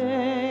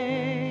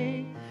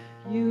today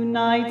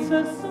unites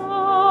us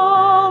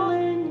all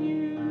in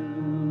you.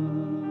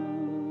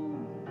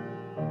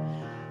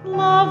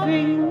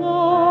 Loving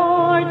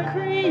Lord,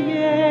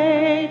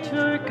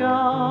 Creator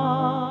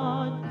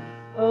God,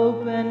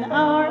 open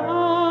our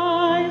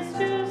eyes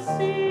to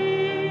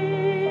see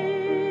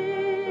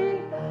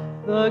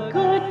the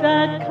good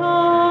that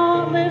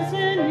lives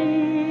in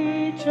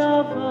each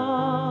of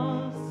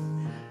us,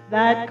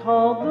 that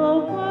call the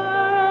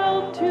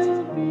world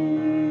to be.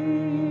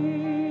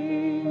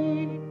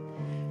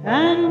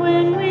 And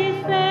when we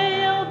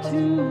fail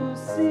to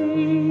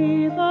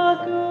see the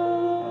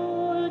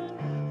good,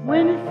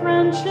 when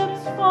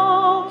friendships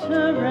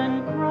falter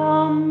and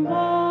crumble,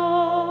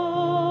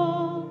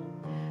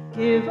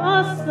 give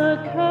us the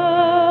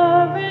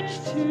courage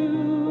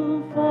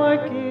to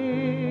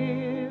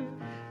forgive,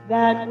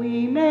 that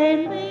we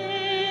may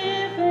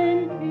live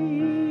in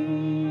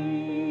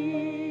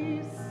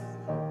peace.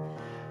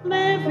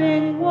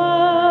 Living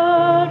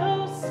Word,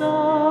 O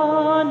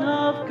Son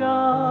of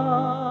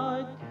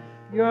God,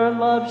 your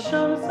love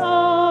shows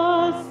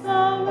us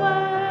the way,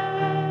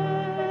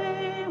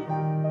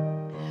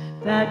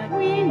 that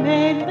we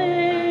may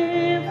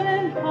live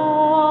in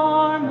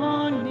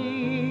harmony,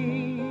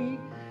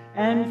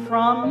 and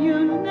from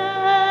you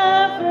never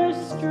never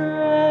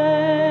stray.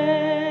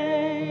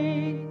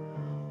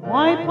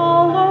 Wipe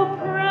all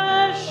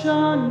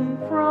oppression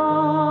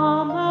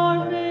from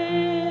our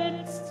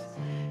midst.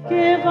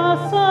 Give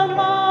us a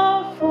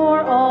love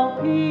for all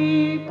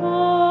people.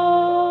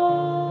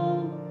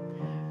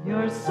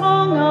 Your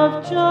song of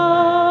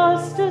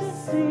justice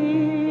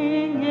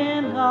sing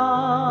in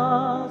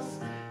us,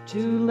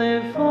 to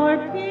live for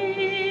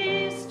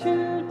peace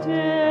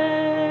today.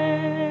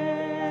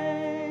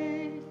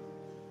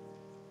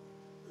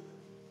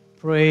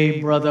 Pray,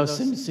 brothers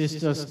and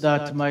sisters,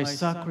 that my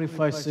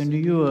sacrifice and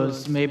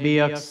yours may be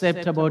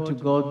acceptable to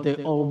God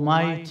the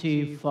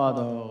Almighty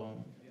Father.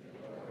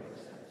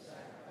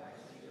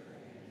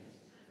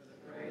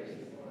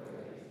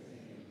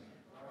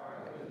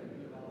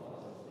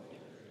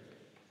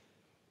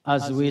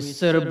 As we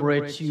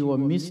celebrate your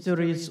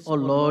mysteries, O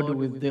Lord,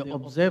 with the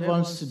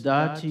observance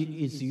that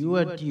is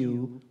your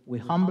due, we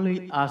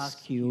humbly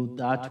ask you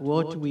that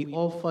what we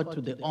offer to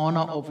the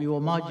honor of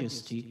your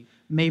majesty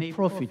may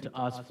profit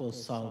us for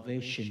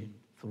salvation,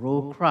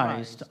 through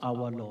Christ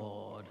our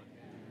Lord.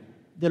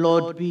 The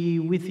Lord be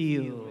with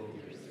you.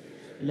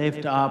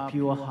 Lift up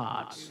your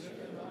hearts.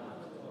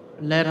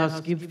 Let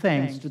us give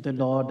thanks to the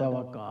Lord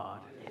our God.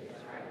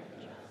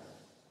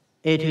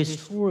 It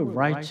is truly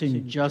right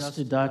and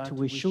just that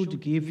we should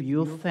give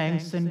you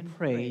thanks and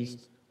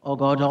praise, O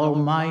God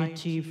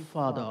Almighty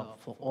Father,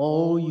 for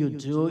all you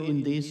do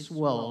in this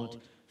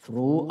world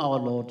through our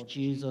Lord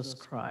Jesus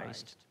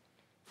Christ.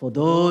 For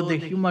though the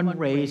human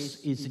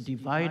race is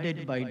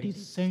divided by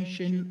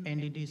dissension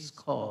and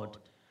discord,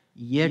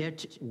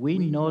 yet we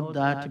know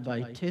that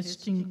by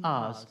testing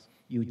us,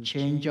 you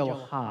change our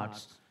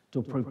hearts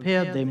to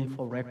prepare them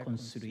for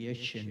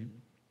reconciliation.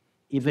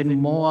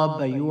 Even more,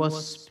 by your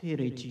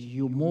Spirit,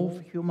 you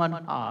move human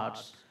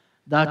hearts,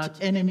 that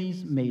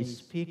enemies may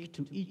speak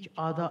to each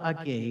other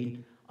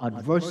again,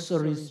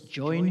 adversaries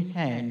join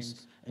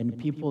hands, and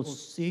people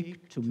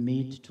seek to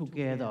meet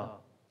together.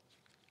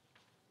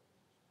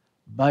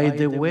 By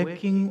the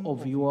working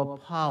of your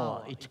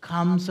power, it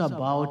comes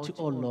about,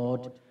 O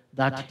Lord,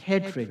 that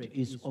hatred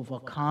is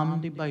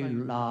overcome by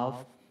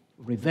love,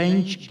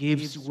 revenge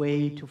gives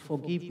way to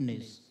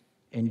forgiveness,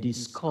 and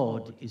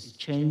discord is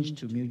changed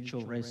to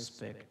mutual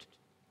respect.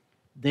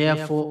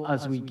 Therefore,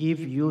 as we give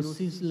you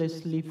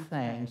ceaselessly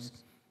thanks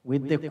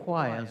with the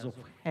choirs of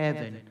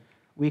heaven,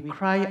 we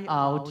cry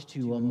out to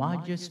your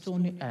majesty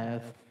on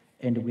earth,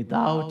 and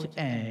without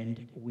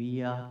end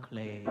we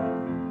acclaim.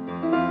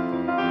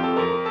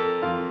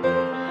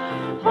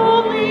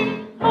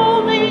 Holy,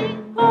 holy,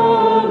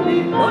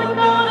 holy, Lord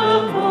God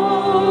of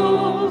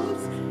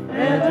hosts,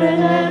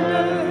 heaven and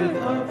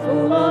earth are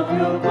full of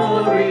your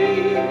glory.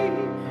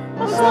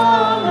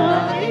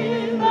 Hosanna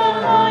in the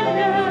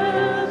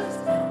highest.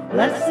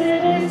 Blessed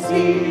is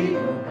he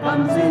who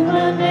comes in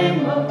the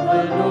name of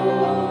the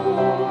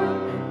Lord.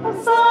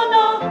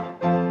 Hosanna,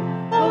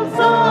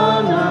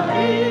 Hosanna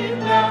in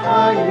the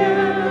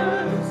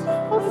highest.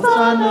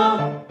 Hosanna,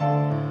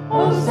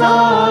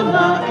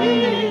 Hosanna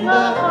in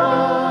the highest.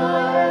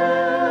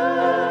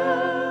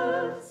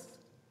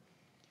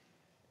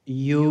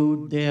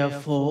 You,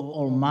 therefore,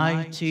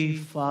 Almighty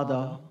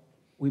Father,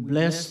 we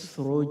bless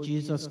through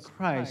Jesus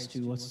Christ,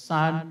 your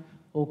Son,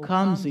 who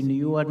comes in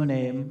your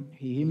name.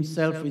 He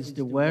himself is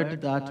the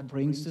word that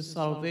brings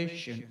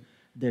salvation,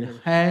 the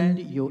hand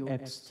you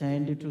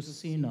extend to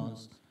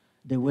sinners,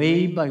 the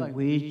way by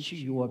which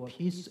your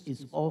peace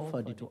is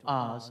offered to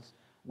us,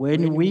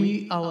 when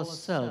we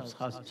ourselves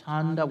have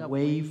turned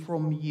away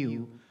from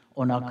you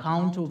on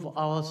account of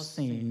our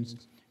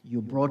sins. You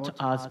brought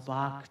us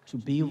back to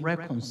be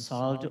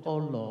reconciled, O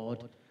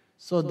Lord,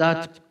 so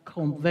that,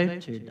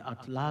 converted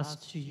at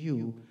last to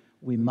you,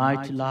 we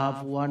might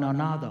love one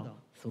another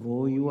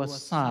through your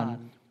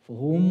Son, for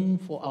whom,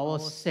 for our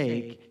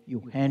sake,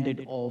 you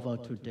handed over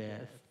to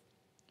death.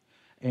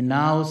 And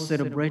now,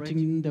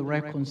 celebrating the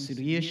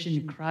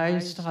reconciliation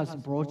Christ has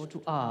brought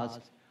to us,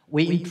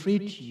 we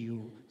entreat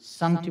you,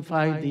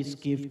 sanctify this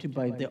gift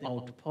by the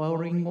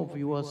outpouring of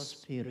your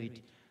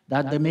Spirit,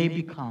 that they may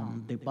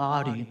become the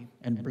body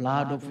and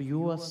blood of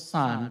your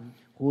Son,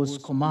 whose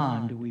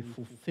command we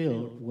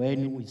fulfill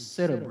when we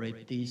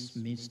celebrate these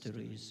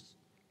mysteries.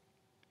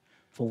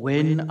 For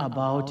when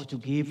about to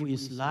give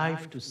his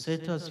life to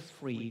set us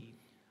free,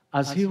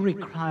 as he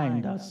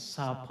reclined at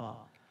supper,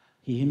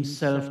 he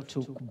himself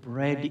took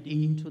bread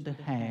into the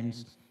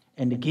hands,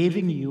 and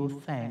giving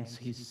you thanks,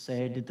 he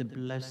said the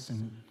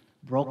blessing,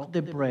 broke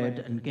the bread,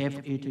 and gave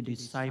it to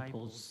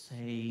disciples,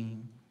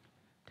 saying,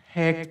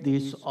 "Take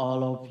this,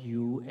 all of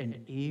you, and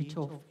eat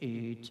of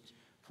it,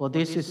 for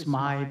this is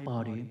my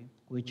body,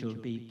 which will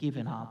be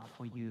given up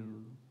for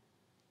you."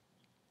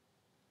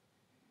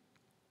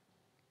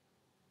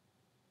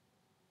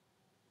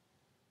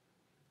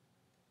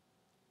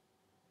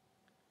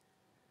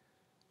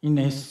 In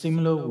a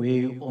similar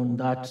way, on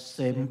that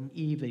same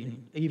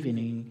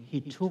evening, he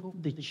took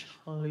the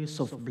chalice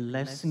of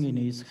blessing in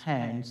his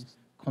hands,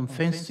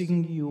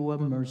 confessing your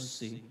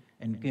mercy,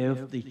 and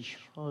gave the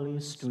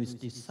chalice to his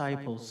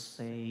disciples,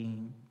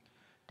 saying,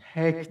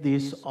 Take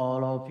this,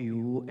 all of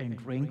you, and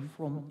drink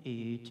from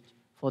it,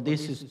 for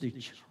this is the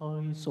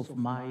choice of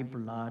my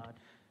blood,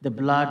 the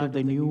blood of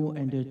the new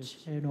and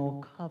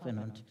eternal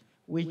covenant,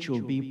 which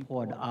will be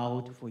poured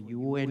out for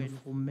you and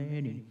for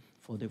many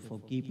for the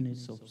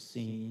forgiveness of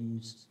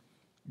sins.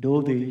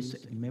 Do this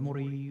in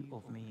memory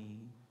of me.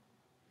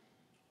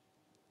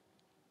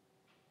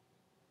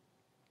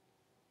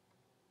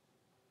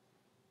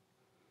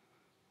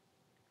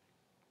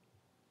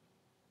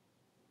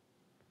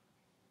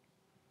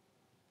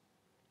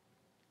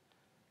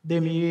 The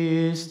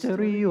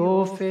mystery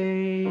of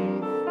faith.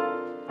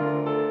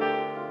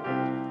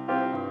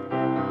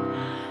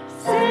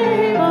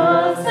 Save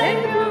us,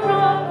 Savior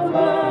of the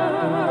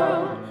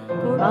world,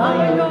 for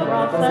by your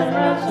cross and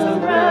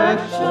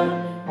resurrection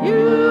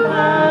you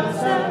have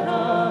set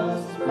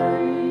us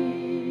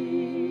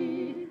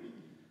free.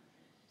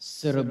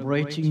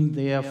 Celebrating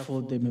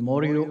therefore the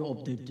memorial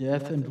of the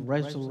death and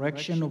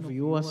resurrection of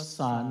your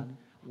Son,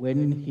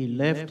 when he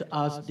left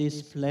us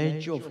this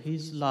pledge of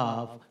his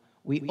love,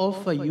 we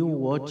offer you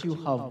what you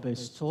have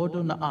bestowed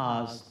on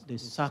us, the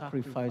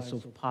sacrifice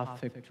of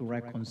perfect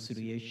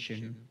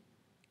reconciliation.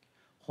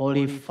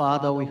 Holy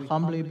Father, we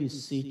humbly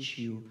beseech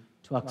you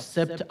to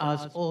accept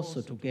us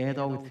also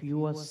together with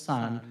your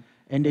Son,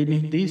 and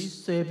in this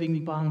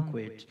saving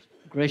banquet,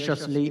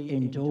 graciously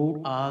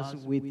endow us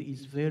with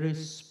his very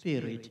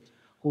Spirit,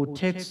 who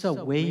takes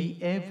away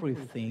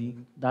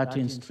everything that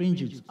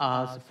estranges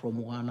us from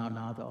one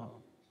another.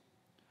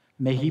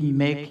 May he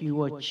make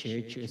your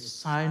church a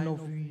sign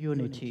of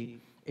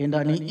unity and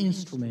an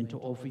instrument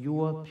of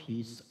your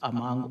peace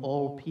among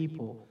all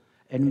people,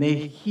 and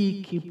may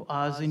he keep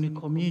us in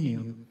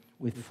communion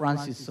with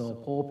Francis our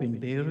Pope and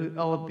Barry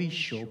our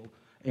Bishop,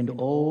 and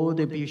all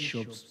the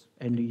bishops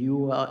and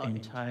your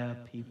entire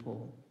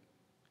people.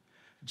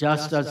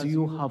 Just as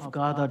you have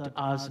gathered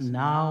us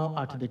now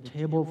at the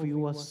table of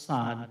your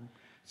Son,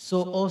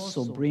 so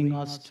also bring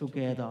us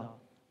together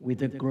with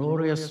the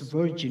glorious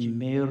Virgin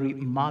Mary,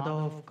 Mother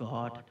of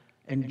God,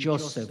 and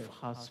Joseph,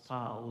 her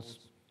spouse,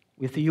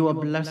 with your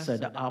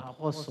blessed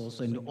apostles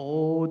and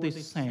all the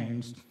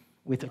saints,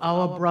 with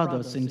our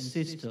brothers and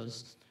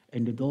sisters,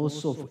 and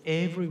those of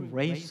every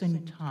race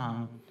and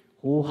tongue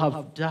who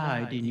have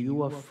died in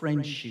your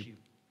friendship.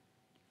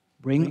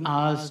 Bring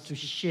us to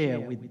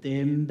share with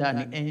them the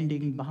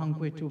unending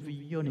banquet of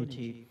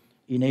unity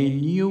in a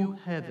new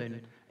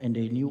heaven and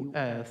a new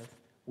earth,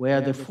 where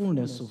the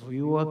fullness of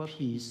your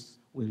peace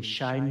will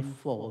shine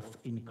forth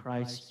in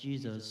Christ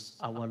Jesus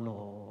our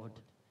Lord.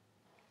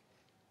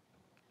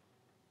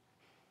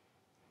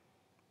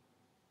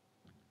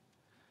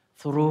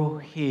 Through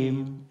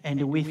him,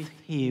 and with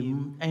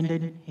him, and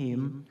in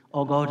him,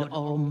 O God,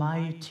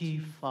 Almighty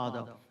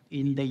Father,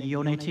 in the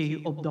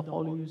unity of the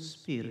Holy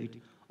Spirit,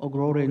 all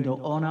glory and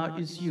honor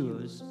is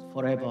yours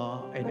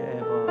forever and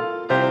ever.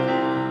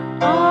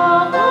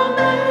 Amen,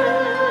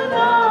 amen,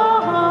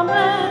 amen,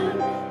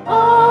 amen, amen,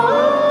 amen.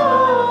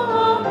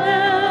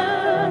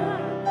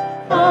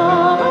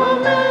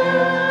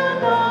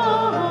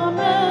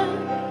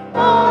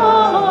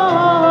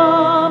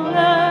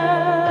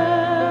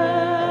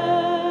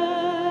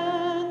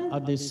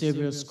 At the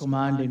Savior's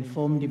command,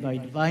 informed by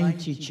divine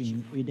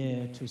teaching, we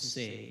dare to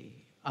say,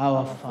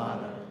 Our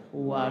Father,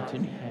 who art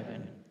in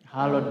heaven,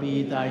 hallowed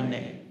be thy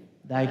name.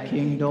 Thy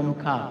kingdom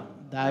come,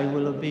 thy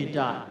will be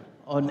done,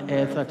 on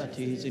earth as it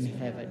is in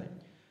heaven.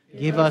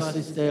 Give us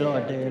this day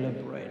our daily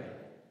bread,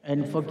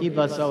 and forgive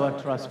us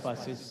our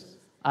trespasses,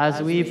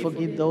 as we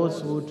forgive those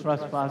who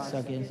trespass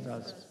against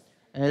us.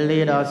 And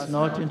lead us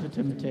not into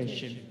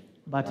temptation,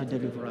 but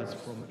deliver us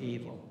from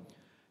evil.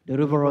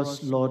 Deliver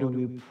us, Lord,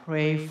 we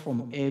pray,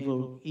 from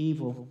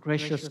evil.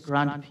 Gracious,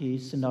 grant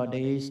peace in our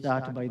days,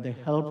 that by the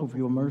help of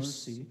your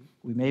mercy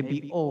we may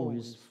be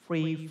always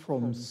free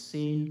from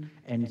sin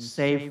and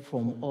safe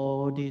from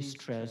all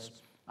distress,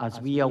 as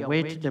we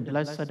await the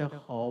blessed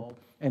hope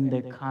and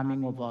the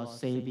coming of our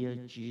Savior,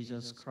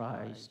 Jesus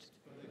Christ.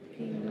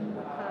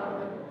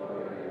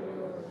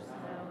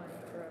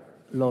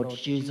 Lord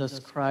Jesus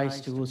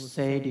Christ, who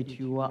said to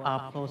your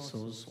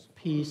apostles,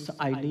 Peace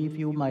I leave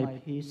you, my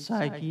peace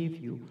I give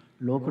you.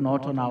 Look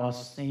not on our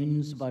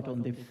sins, but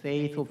on the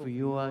faith of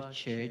your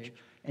church,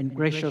 and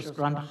gracious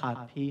grant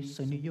her peace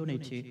and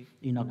unity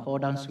in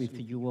accordance with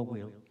your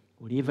will,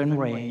 who live and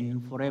reign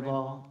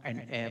forever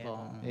and ever.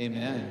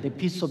 Amen. The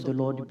peace of the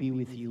Lord be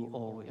with you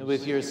always. And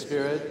with your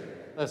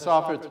spirit, let's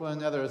offer to one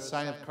another a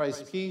sign of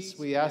Christ's peace.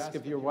 We ask,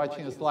 if you're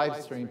watching this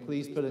live stream,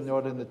 please put a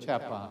note in the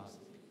chat box.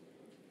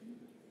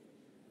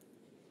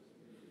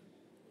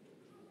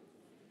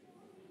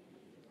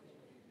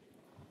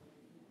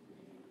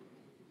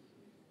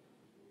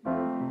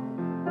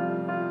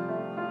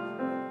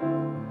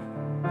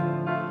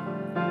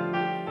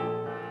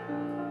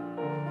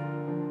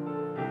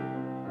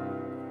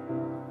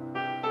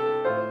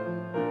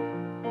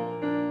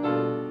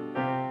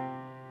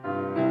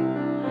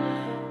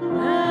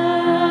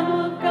 Lamb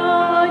of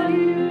God,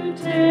 you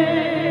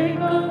take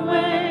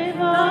away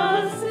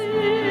the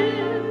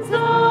sins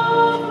of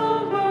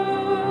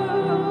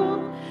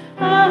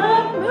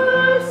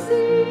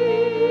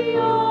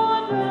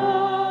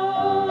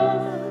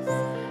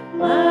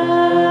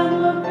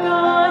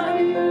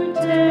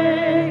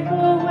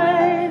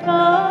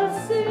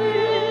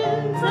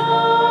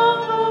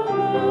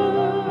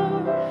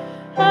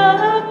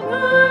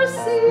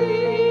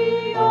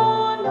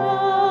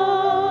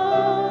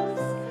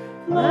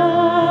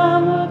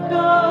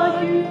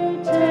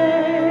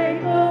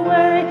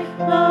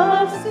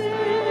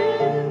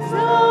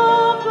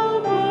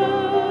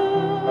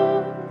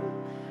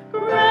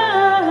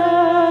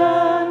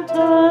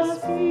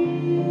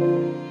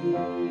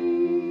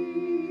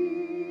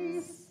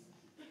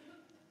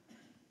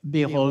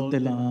Behold the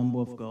Lamb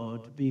of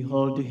God.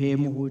 Behold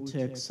him who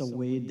takes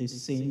away the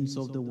sins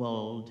of the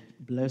world.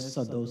 Blessed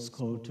are those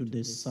called to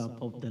the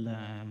supper of the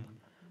Lamb.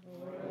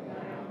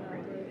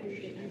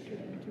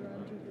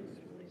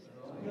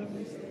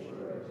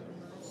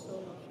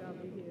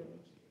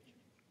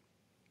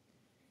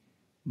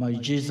 My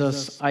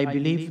Jesus, I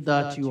believe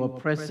that you are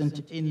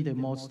present in the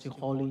most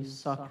holy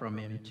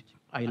sacrament.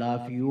 I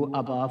love you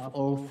above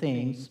all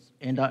things,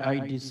 and I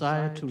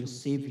desire to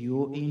receive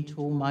you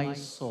into my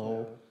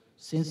soul.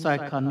 Since I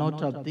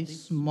cannot at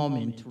this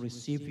moment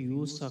receive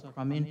you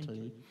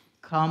sacramentally,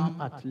 come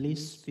at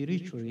least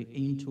spiritually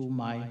into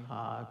my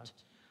heart.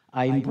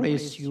 I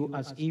embrace you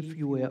as if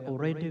you were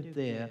already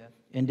there,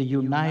 and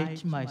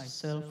unite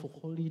myself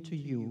wholly to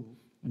you.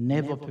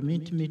 Never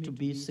permit me to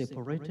be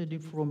separated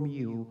from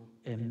you.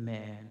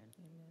 Amen.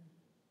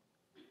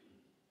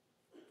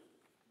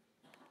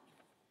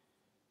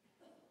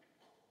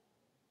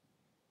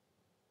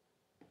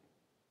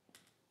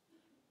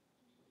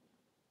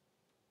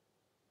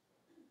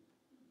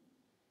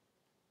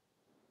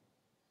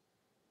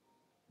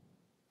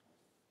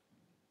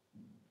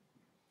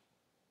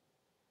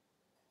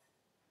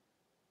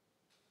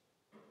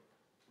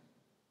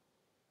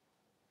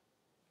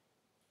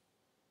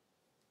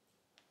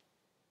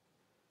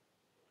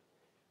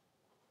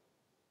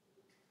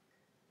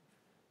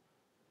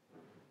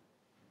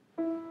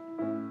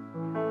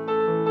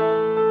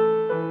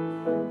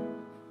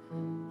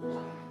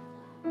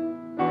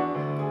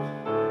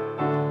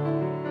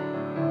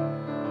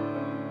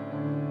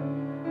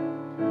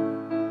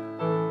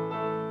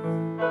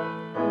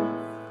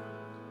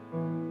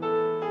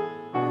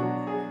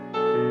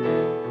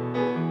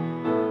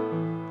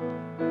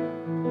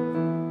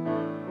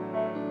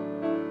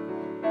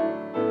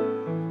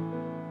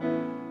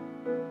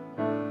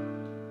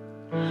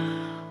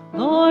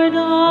 Lord,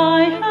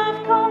 I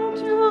have come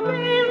to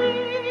believe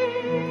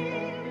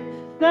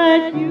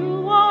that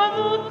you are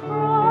the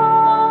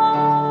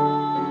Christ,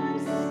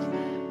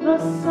 the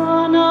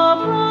Son of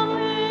the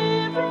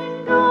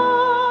living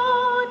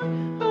God,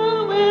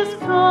 who is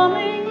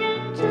coming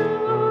into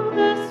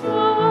this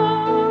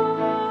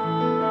world.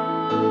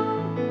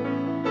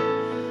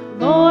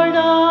 Lord,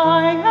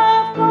 I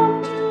have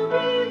come to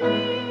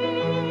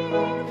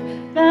believe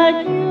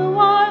that you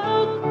are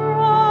the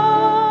Christ,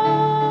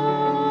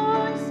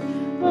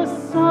 the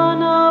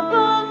Son of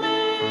the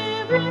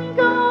living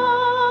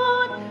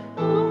God,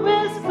 who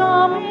is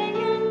coming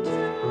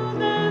into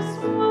this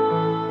world.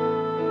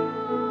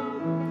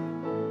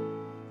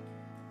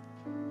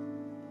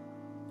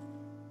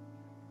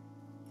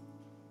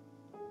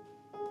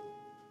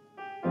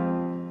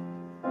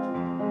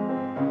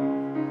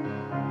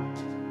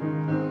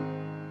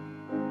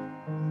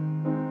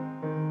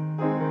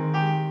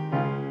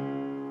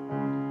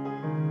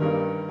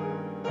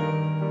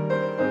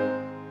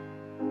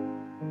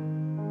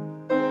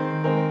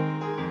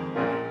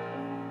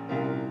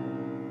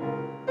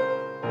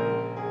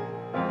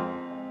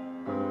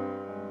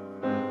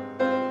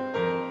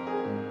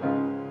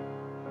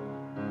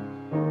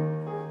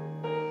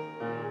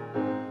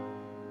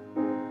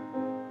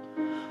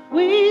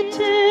 We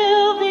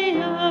till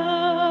the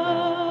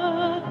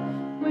earth,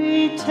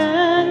 we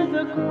tend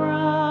the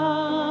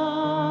ground,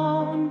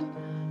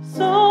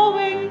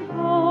 sowing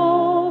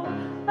hope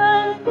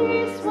and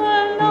peace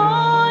where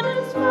none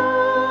is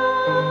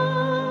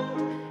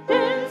found.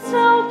 In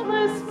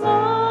selfless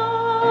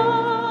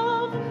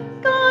love,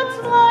 God's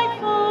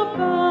life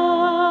abounds.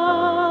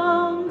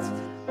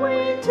 We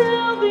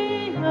till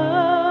the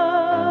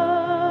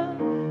earth,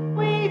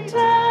 we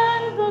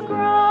tend the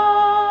ground.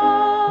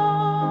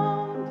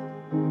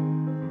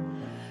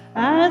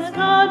 As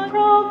God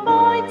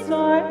provides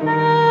our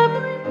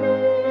every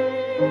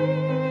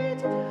need,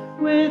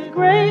 with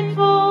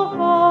grateful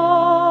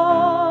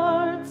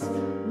hearts,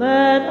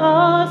 let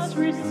us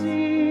receive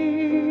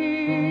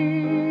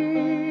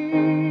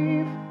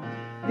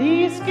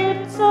these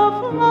gifts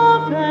of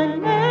love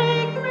and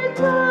make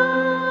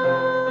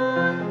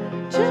return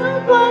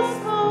to bless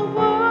the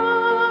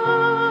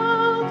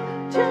world,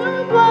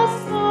 to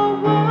bless the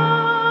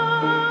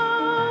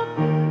world.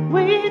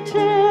 We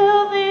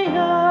till the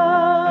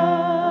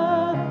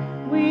earth,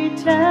 we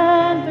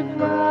tend the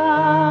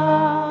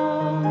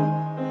ground,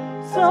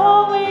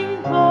 sowing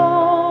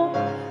hope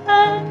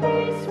and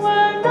peace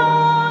where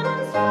none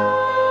is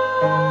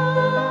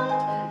found.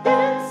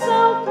 In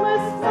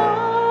selfless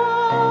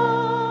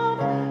love,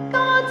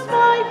 God's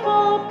life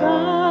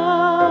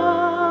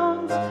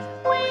abounds.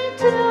 We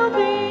till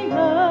the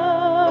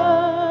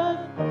earth,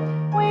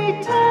 we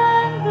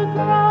tend the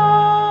ground.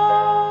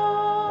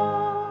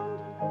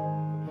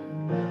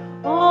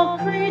 All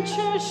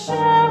creatures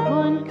share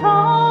one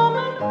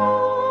common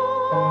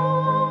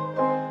home,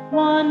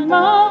 one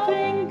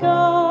loving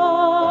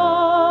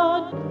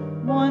God,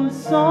 one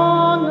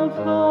song of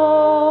hope.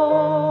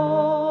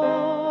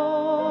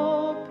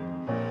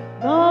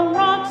 The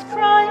rocks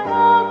cry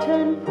out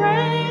and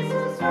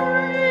praises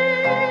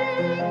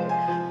ring.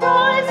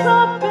 Rise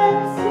up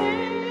and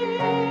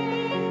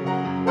sing,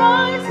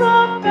 rise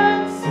up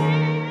and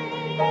sing.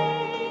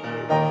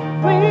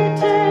 We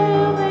till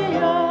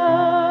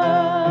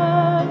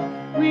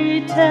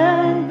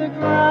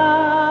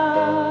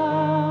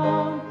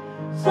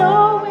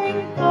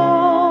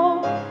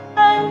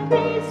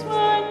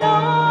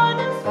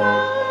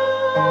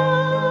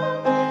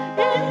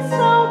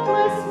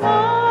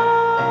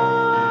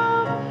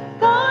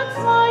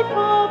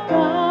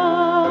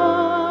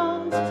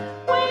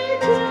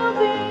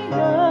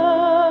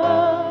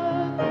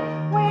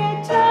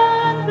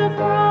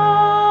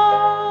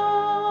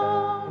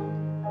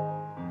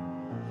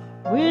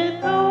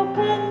With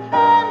open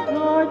hand,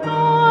 our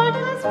Lord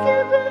has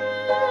given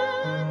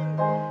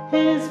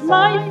His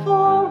life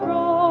for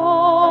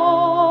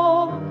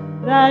all,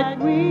 that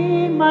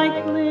we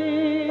might live.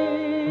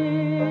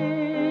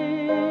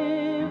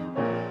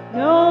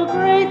 No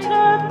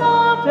greater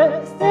love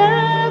has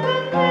there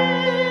than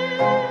this.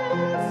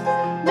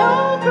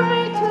 No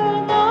greater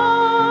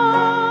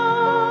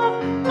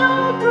love,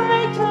 no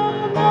greater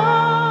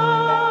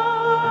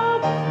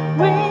love.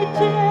 We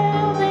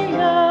till the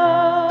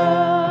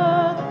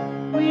earth,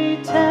 we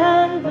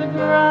tend the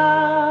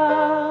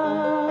ground,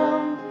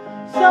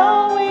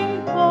 sowing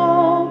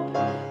hope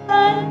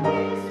and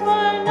peace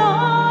when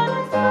all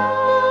is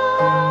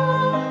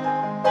found.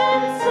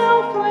 In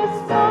selfless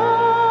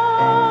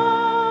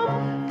love,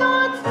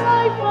 God's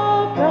life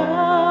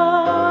abounds.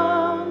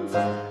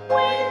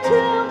 We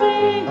till the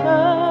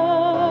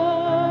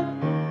earth,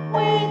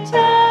 we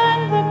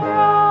tend the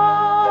ground.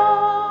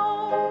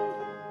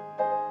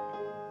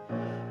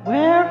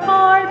 Where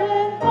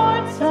hardened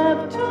hearts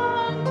have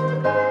turned to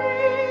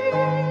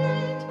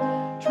greed,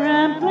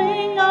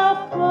 trampling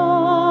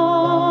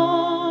upon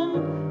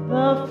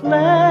the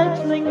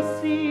fledgling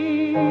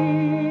seed,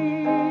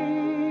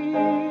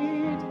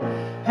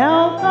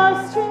 help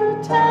us to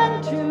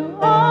tend to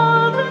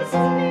others'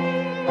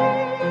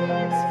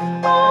 needs.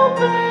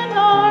 Open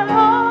our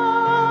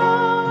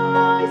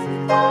eyes,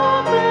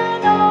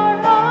 open our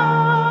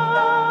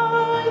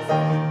eyes.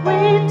 We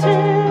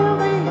till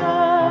the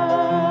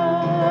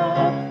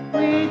earth,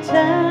 we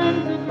tend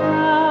the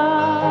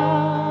ground,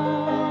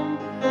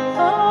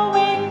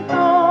 sowing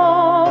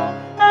hope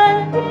and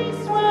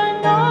peace when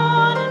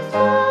none is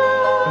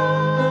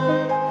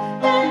found.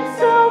 In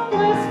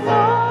selfless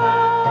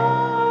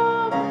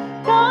love,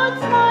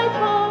 God's life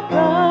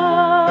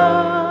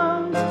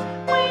abounds.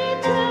 We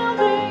till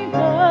the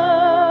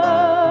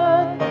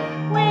earth,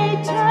 we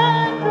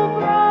tend the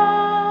ground.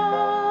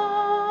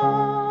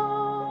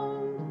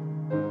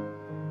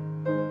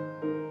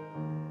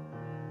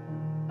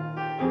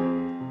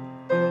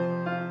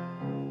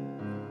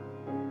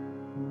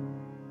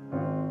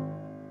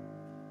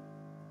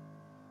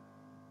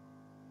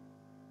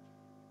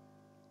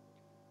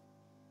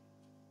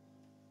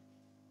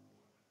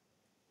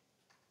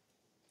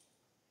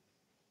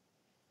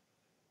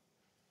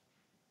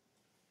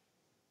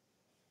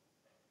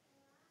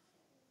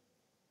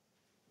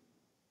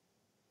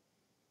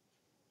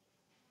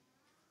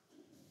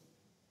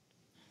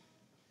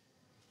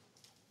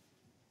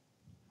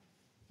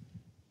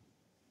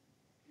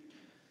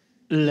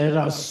 Let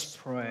us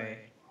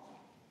pray.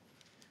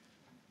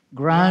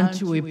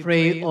 Grant, we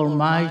pray,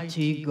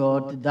 Almighty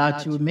God,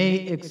 that we may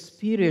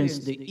experience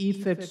the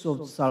effects of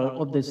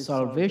the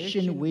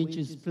salvation which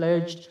is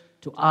pledged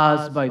to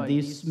us by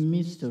these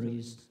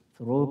mysteries,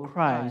 through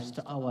Christ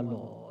our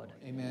Lord.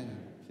 Amen.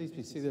 Please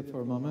be seated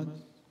for a moment.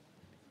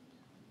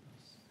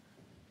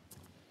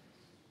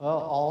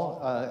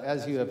 Well,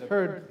 as you have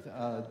heard,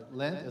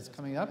 Lent is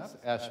coming up.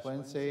 Ash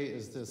Wednesday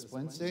is this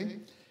Wednesday.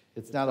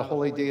 It's not a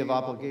holy day of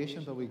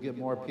obligation, but we get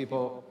more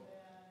people.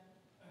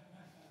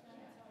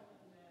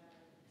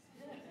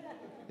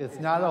 It's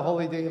not a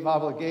holy day of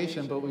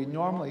obligation, but we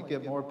normally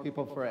get more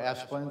people for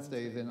Ash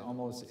Wednesday than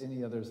almost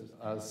any other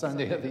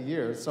Sunday of the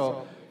year.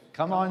 So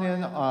come on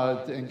in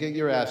and get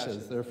your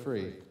ashes. They're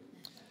free.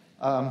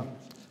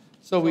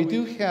 So we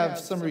do have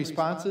some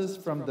responses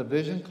from the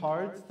vision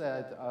cards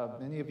that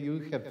many of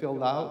you have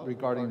filled out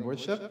regarding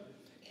worship.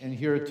 And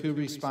here are two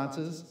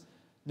responses.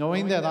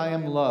 Knowing that I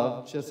am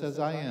loved just as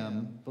I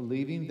am,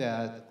 believing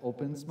that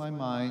opens my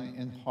mind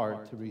and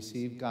heart to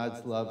receive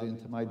God's love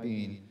into my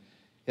being.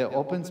 It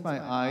opens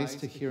my eyes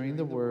to hearing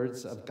the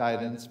words of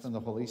guidance from the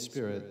Holy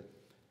Spirit.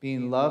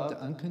 Being loved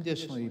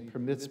unconditionally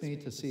permits me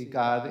to see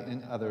God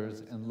in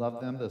others and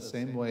love them the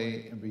same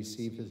way and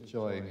receive His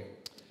joy.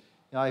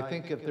 Now, I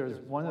think if there's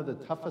one of the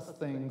toughest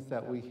things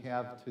that we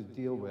have to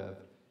deal with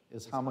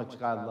is how much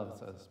God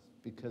loves us,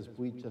 because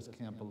we just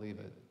can't believe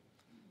it.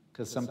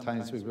 Because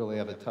sometimes we really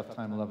have a tough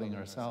time loving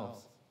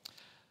ourselves.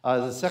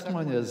 The second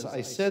one is,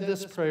 I said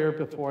this prayer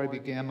before I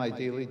began my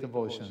daily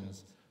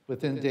devotions.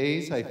 Within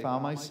days, I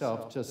found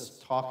myself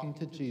just talking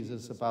to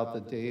Jesus about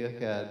the day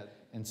ahead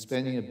and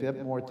spending a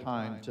bit more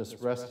time just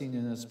resting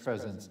in His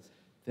presence.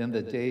 Then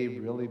the day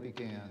really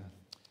began.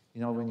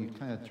 You know, when you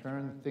kind of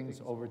turn things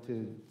over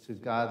to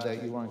God,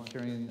 that you aren't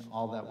carrying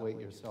all that weight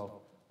yourself,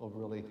 will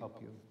really help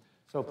you.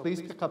 So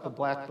please pick up a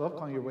black book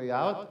on your way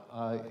out.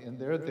 In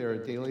there are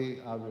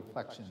daily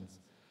reflections.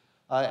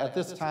 At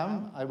this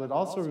time, I would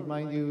also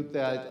remind you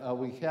that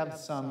we have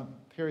some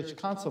parish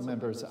council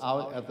members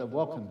out at the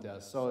welcome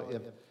desk. So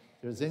if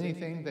there's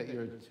anything that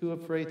you're too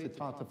afraid to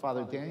talk to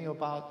Father Daniel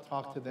about,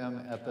 talk to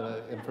them at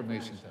the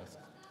information desk.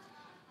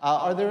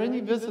 Are there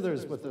any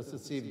visitors with us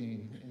this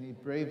evening? Any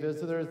brave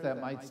visitors that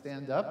might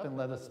stand up and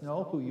let us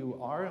know who you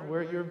are and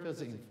where you're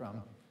visiting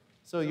from?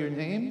 So your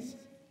names?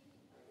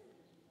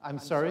 I'm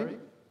sorry?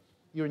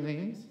 Your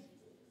names?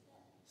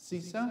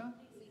 Sisa?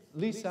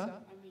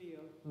 Lisa? I'm Leo.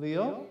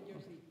 Leo?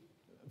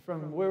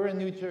 From where in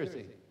New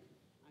Jersey?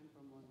 I'm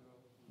from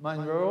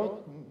Monroe.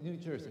 Monroe, New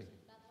Jersey.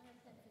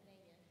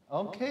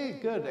 Okay,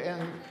 good.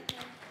 And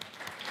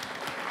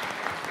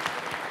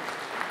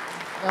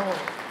now,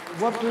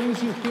 what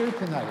brings you here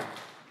tonight?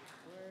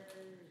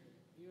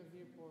 You're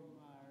here for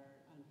my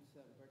aunt's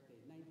birthday,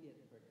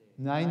 90th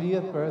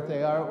birthday. 90th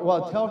birthday.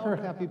 Well, tell her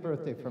happy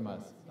birthday from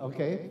us.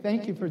 Okay?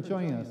 Thank you for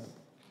joining us.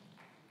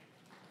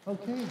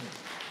 Okay.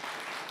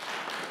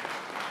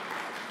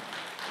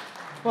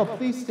 Well,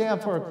 please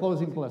stand for a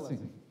closing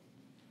blessing.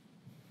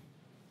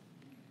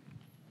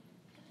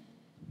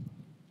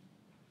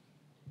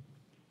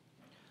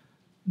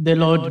 The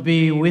Lord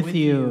be with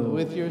you.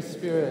 With your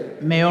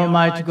spirit. May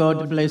Almighty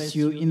God bless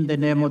you in the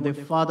name of the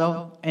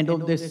Father, and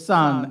of the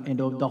Son,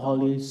 and of the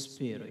Holy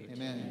Spirit.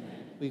 Amen.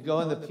 We go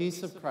in the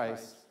peace of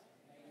Christ.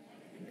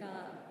 God.